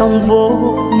Lam sông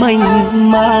vô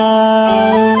mênh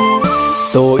mang,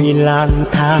 tôi lang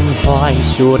thang hoài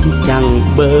suốt chẳng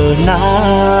bờ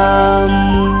nam.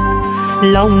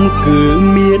 Lòng cứ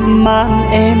miên man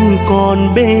em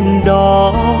còn bên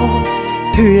đó.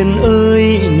 Thuyền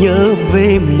ơi nhớ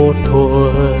về một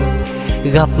thuở,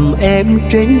 gặp em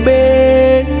trên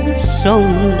bến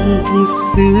sông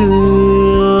xưa.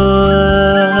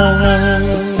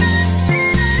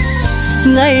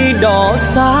 Ngày đó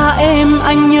xa em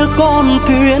anh như con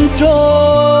thuyền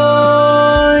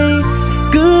trôi,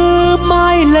 cứ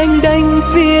mãi lênh đênh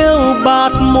phiêu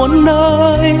bạt muôn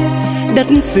nơi. Đất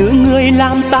xứ người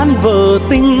làm tan vỡ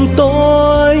tình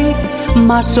tôi,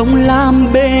 mà sông Lam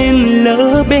bên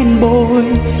lỡ bên bồi.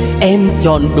 Em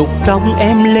chọn đục trong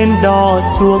em lên đò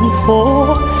xuống phố,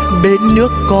 bên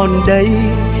nước còn đây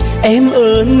em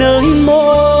ở nơi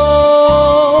mô.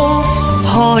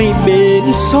 Hỏi bên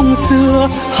sông xưa,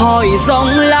 hỏi dòng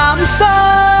Lam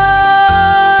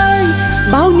xanh,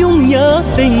 bao nhung nhớ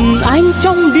tình anh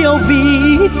trong điều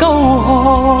ví câu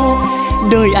hò.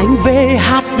 Đời anh về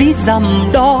hát ví dặm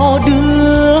đò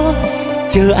đưa,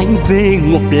 chờ anh về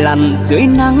ngục lặn dưới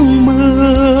nắng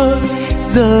mưa.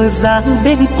 Giờ dáng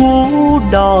bên cũ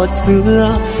đò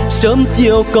xưa, sớm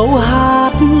chiều câu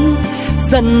hát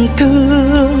dần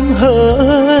thương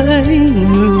hỡi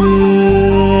người.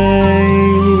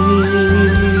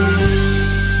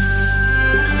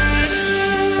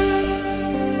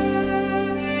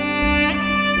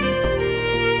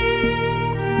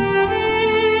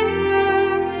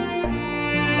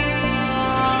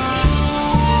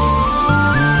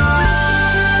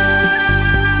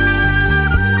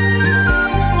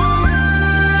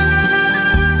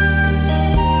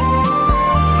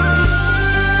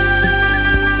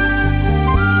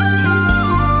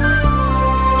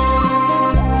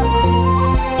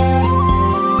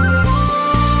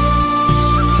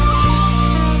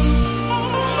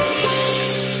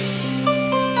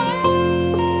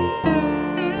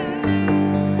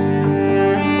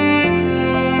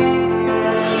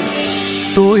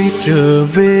 Tôi trở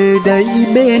về đây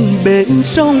bên bến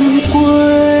sông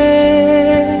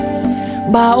quê,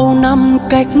 bao năm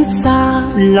cách xa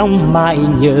lòng mãi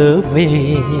nhớ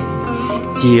về.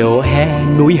 Chiều hè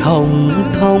núi hồng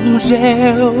thông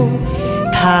reo,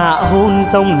 thả hôn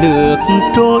dòng nước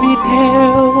trôi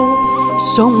theo.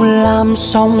 Sông Lam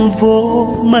sông vô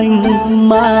mênh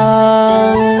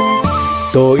mang,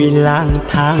 tôi lang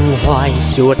thang hoài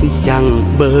suốt chẳng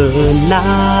bờ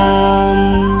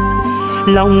nam.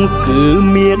 Lòng cứ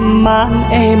miên man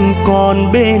em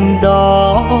còn bên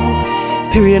đó.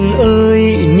 Thuyền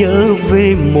ơi nhớ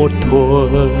về một thuở,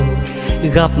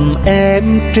 gặp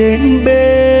em trên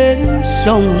bến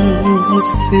sông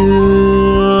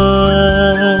xưa.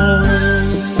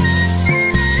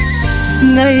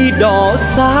 Ngày đó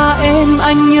xa em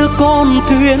anh như con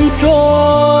thuyền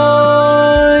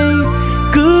trôi,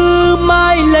 cứ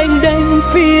mãi lênh đênh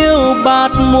phiêu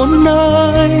bạt muôn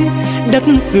nơi. Đất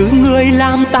xứ người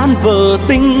làm tan vỡ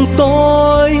tình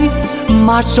tôi,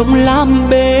 mà sông Lam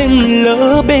bên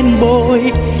lỡ bên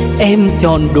bồi. Em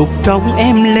chọn đục trong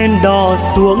em lên đò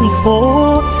xuống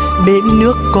phố, bên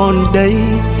nước còn đây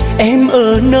em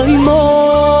ở nơi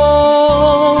mô.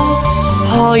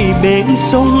 Hỏi bên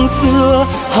sông xưa,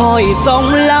 hỏi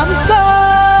dòng Lam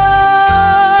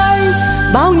xanh,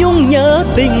 bao nhung nhớ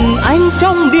tình anh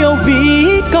trong điều ví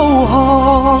câu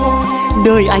hò.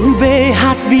 Đời anh về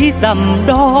hát ví dặm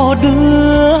đò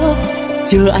đưa,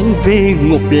 chờ anh về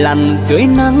ngục lặn dưới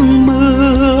nắng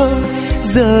mưa.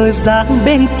 Giờ dáng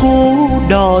bên cũ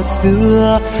đò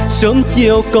xưa, sớm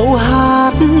chiều câu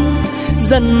hát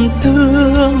dần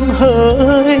thương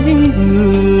hỡi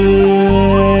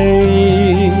người.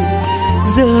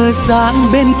 Giờ dáng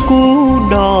bên cũ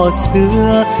đò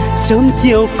xưa, sớm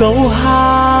chiều câu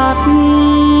hát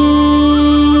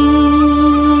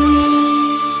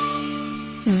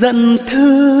dần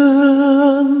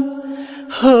thương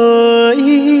hỡi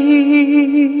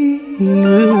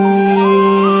người.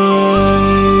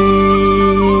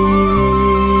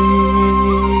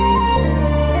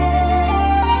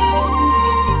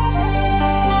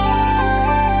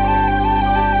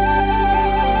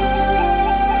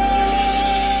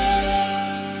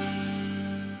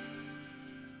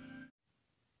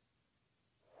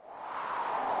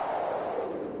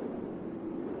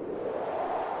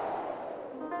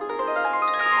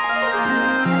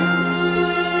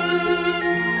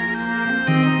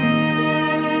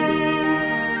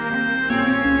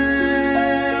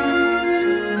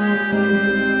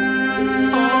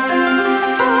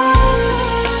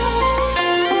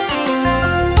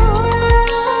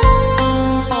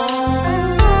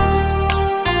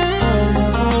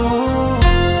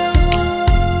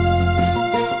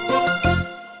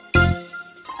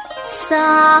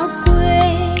 xa quê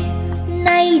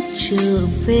nay trở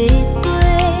về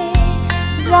quê,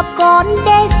 gặp con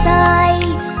đê dài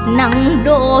nắng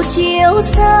đổ chiều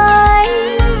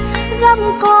xanh, gặp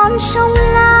con sông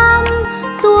Lam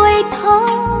tuổi thơ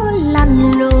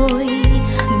lặn lội,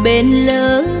 bên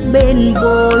lỡ bên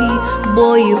bồi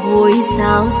bồi hồi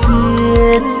sao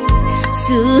duyên.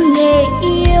 Xứ Nghệ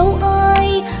yêu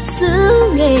ơi, xứ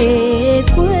Nghệ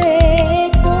quê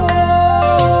tôi.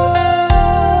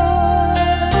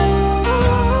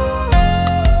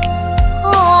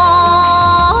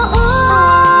 Họ ơi,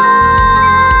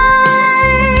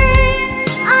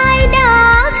 ai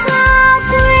đã xa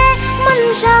quê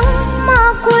mình rằng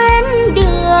mà quên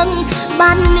đường,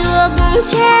 bàn nước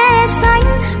che xanh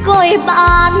gọi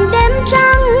bạn đêm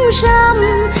trăng râm,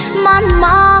 màn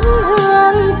mang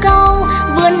hương câu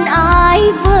vườn ai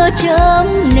vừa chớm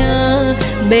nở,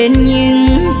 bên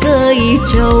những cây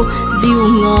trầu dịu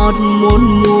ngọt một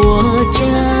mùa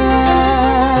trăng.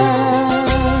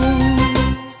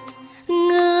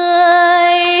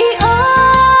 Người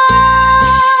ơi,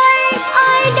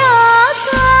 ai đã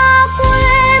xa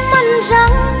quê mình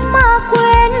rằng mà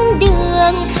quên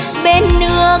đường, bên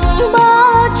nước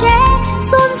bờ tre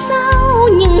xôn xao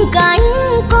những cánh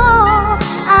cò,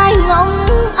 ai ngóng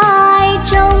ai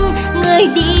trông, người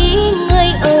đi người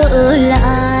ở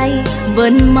lại,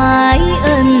 vẫn mãi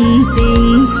ân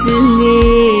tình xứ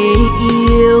Nghệ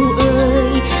yêu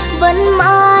ơi, vẫn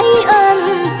mãi ân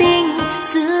tình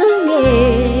xứ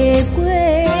Nghệ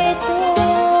quê tôi.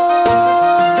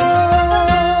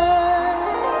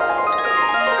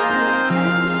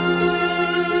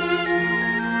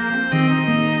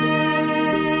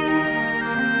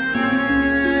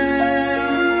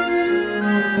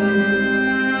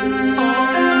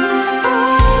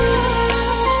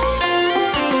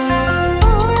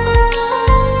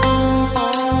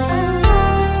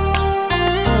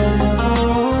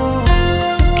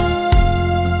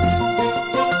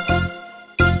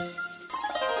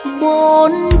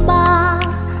 Bốn ba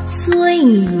xuôi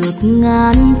ngược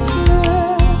ngàn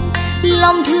phương,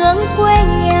 lòng thương quê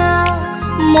nhà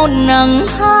một nắng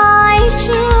hai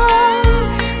sương.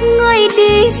 Người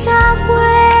đi xa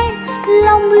quê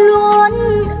lòng luôn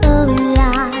ở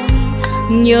lại,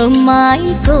 nhớ mãi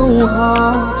câu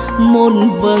hò một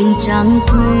vầng trăng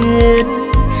khuyết,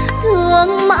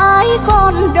 thương mãi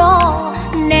con đò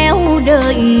neo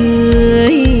đợi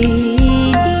người.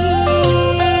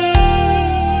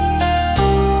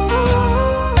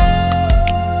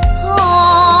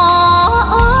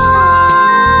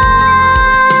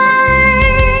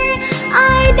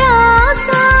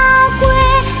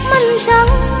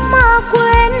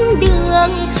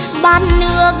 Bàn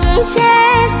nước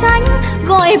che xanh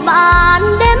gọi bạn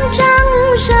đêm trăng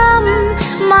râm,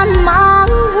 màn mang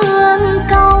hương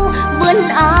câu vườn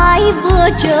ai vừa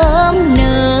chớm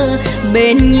nở,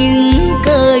 bên những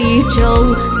cây trầu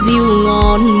dịu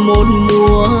ngon một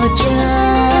mùa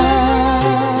trăng.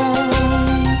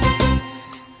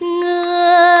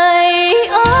 Người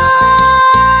ơi,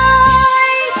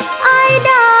 ai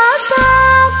đã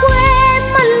xa quê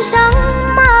mình rằng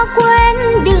mà quên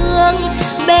đường,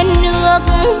 bên nước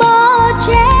bờ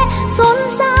tre xôn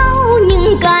xao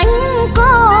những cánh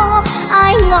cò,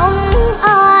 ai ngóng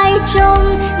ai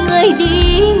trông, người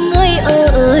đi người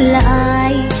ở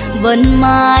lại, vẫn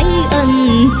mãi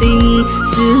ân tình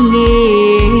xứ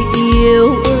Nghệ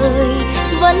yêu ơi,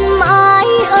 vẫn mãi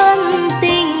ân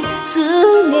tình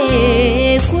xứ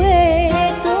Nghệ quê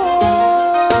tôi.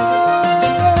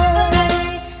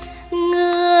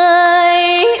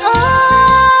 Người ơi,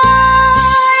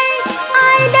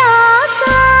 ai đã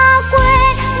xa quê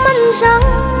mình rằng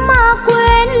mà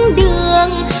quên đường,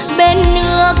 bên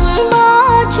nước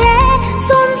bờ tre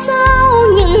xôn xao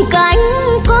những cánh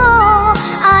cò,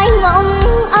 ai ngóng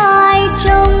ai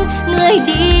trông, người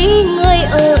đi người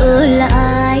ở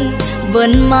lại,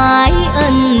 vẫn mãi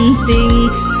ân tình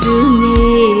xứ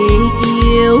Nghệ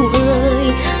yêu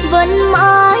ơi, vẫn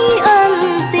mãi ân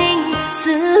tình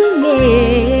xứ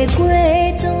Nghệ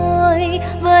quê tôi,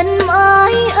 vẫn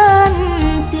mãi ân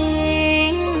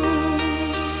tình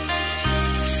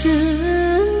xứ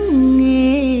Nghệ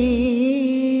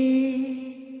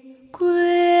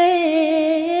quê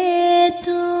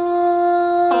tôi.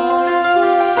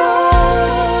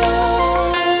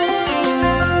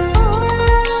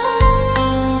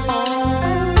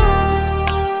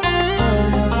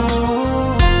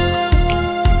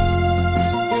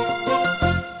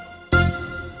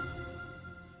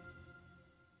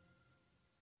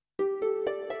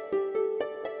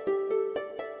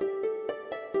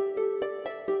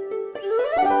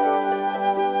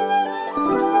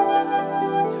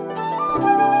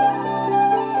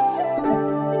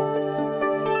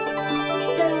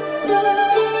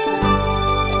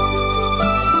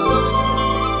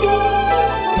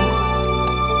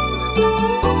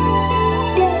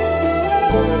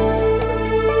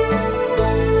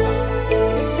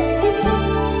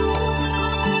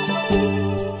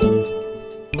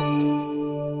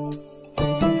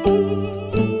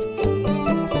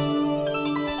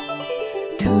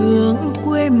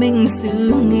 mình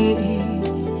xứ Nghệ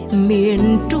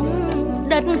miền Trung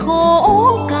đất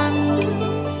khô cằn.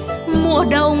 Mùa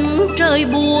đông trời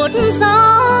buốt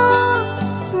giá,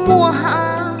 mùa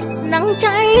hạ nắng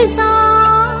cháy giá.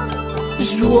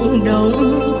 Ruộng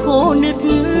đồng khô nứt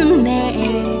nẻ,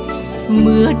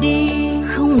 mưa đi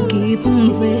không kịp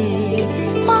về.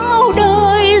 Bao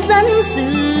đời dân xứ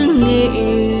Nghệ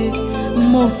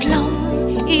một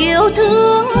lòng yêu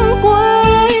thương quê.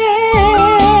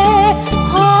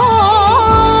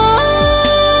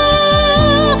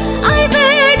 Ai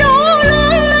về đô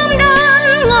lương Nam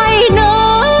Đan ngày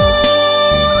nỡ,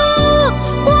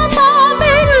 qua phò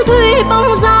bên thủy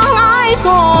bóng dáng ai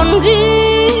còn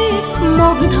ghi.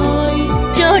 Một thời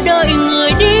chờ đợi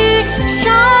người đi,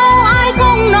 sao ai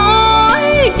không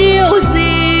nói điều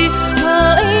gì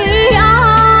hỡi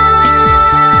ai.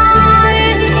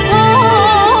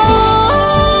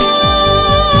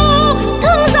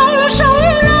 Thương dòng sông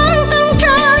Lam từng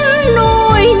chân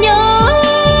nỗi nhớ,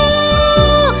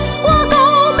 qua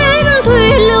câu bên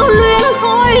thủy lưu luyến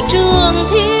khói trường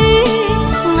thi.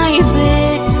 Ngày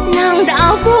về nàng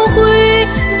đã vô quy,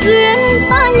 duyên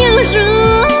ta như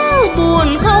rứa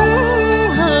buồn không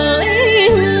hỡi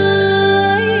người.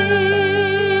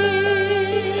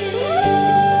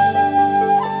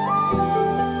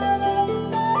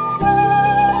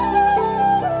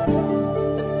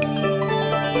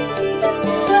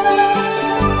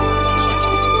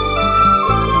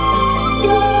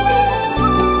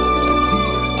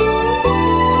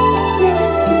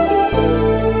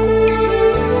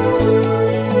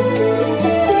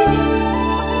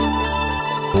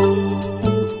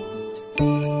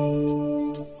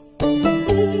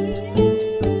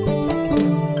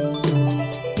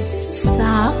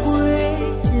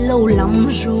 Lâu lắm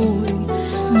rồi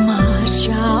mà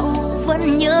sao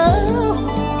vẫn nhớ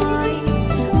hoài.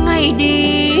 Ngày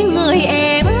đi người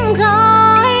em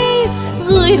gái,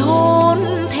 gửi hồn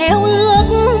theo ước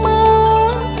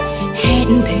mơ.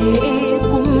 Hẹn thề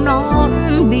cùng non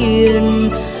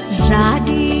biển, ra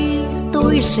đi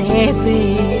tôi sẽ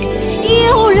về.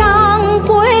 Yêu làng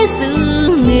quê xứ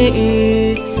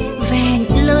Nghệ,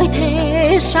 vẹn lời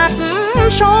thề sắt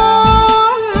son.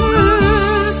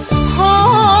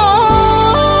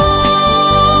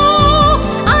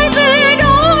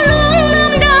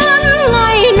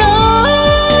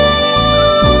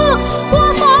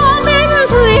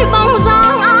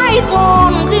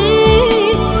 Còn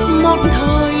ghi một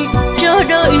thời chờ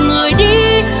đợi người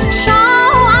đi,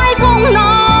 sao ai không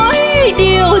nói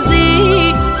điều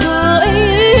gì hỡi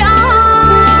ai.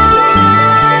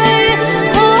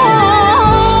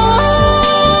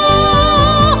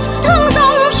 Thương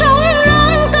dòng sông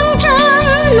Lam từng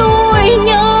chân nỗi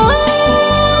nhớ,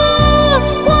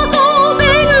 qua câu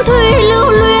bên thủy lưu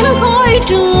luyến khói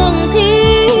trường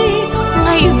thi.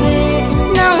 Ngày về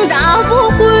nàng đã vô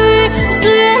quy,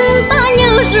 duyên ta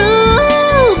như rứa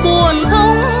buồn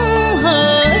không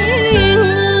hỡi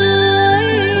người.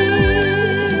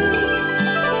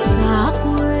 Xa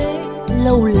quê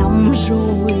lâu lắm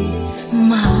rồi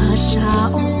mà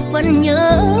sao vẫn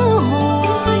nhớ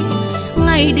hoài.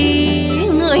 Ngày đi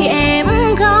người em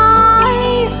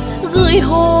gái, gửi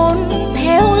hồn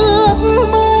theo ước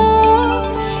mơ.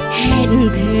 Hẹn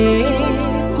thề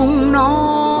cùng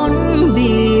non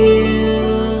biển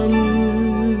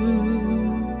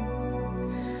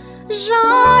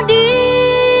ra đi.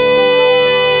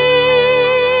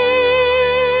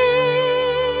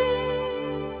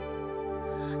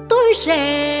 Tôi sẽ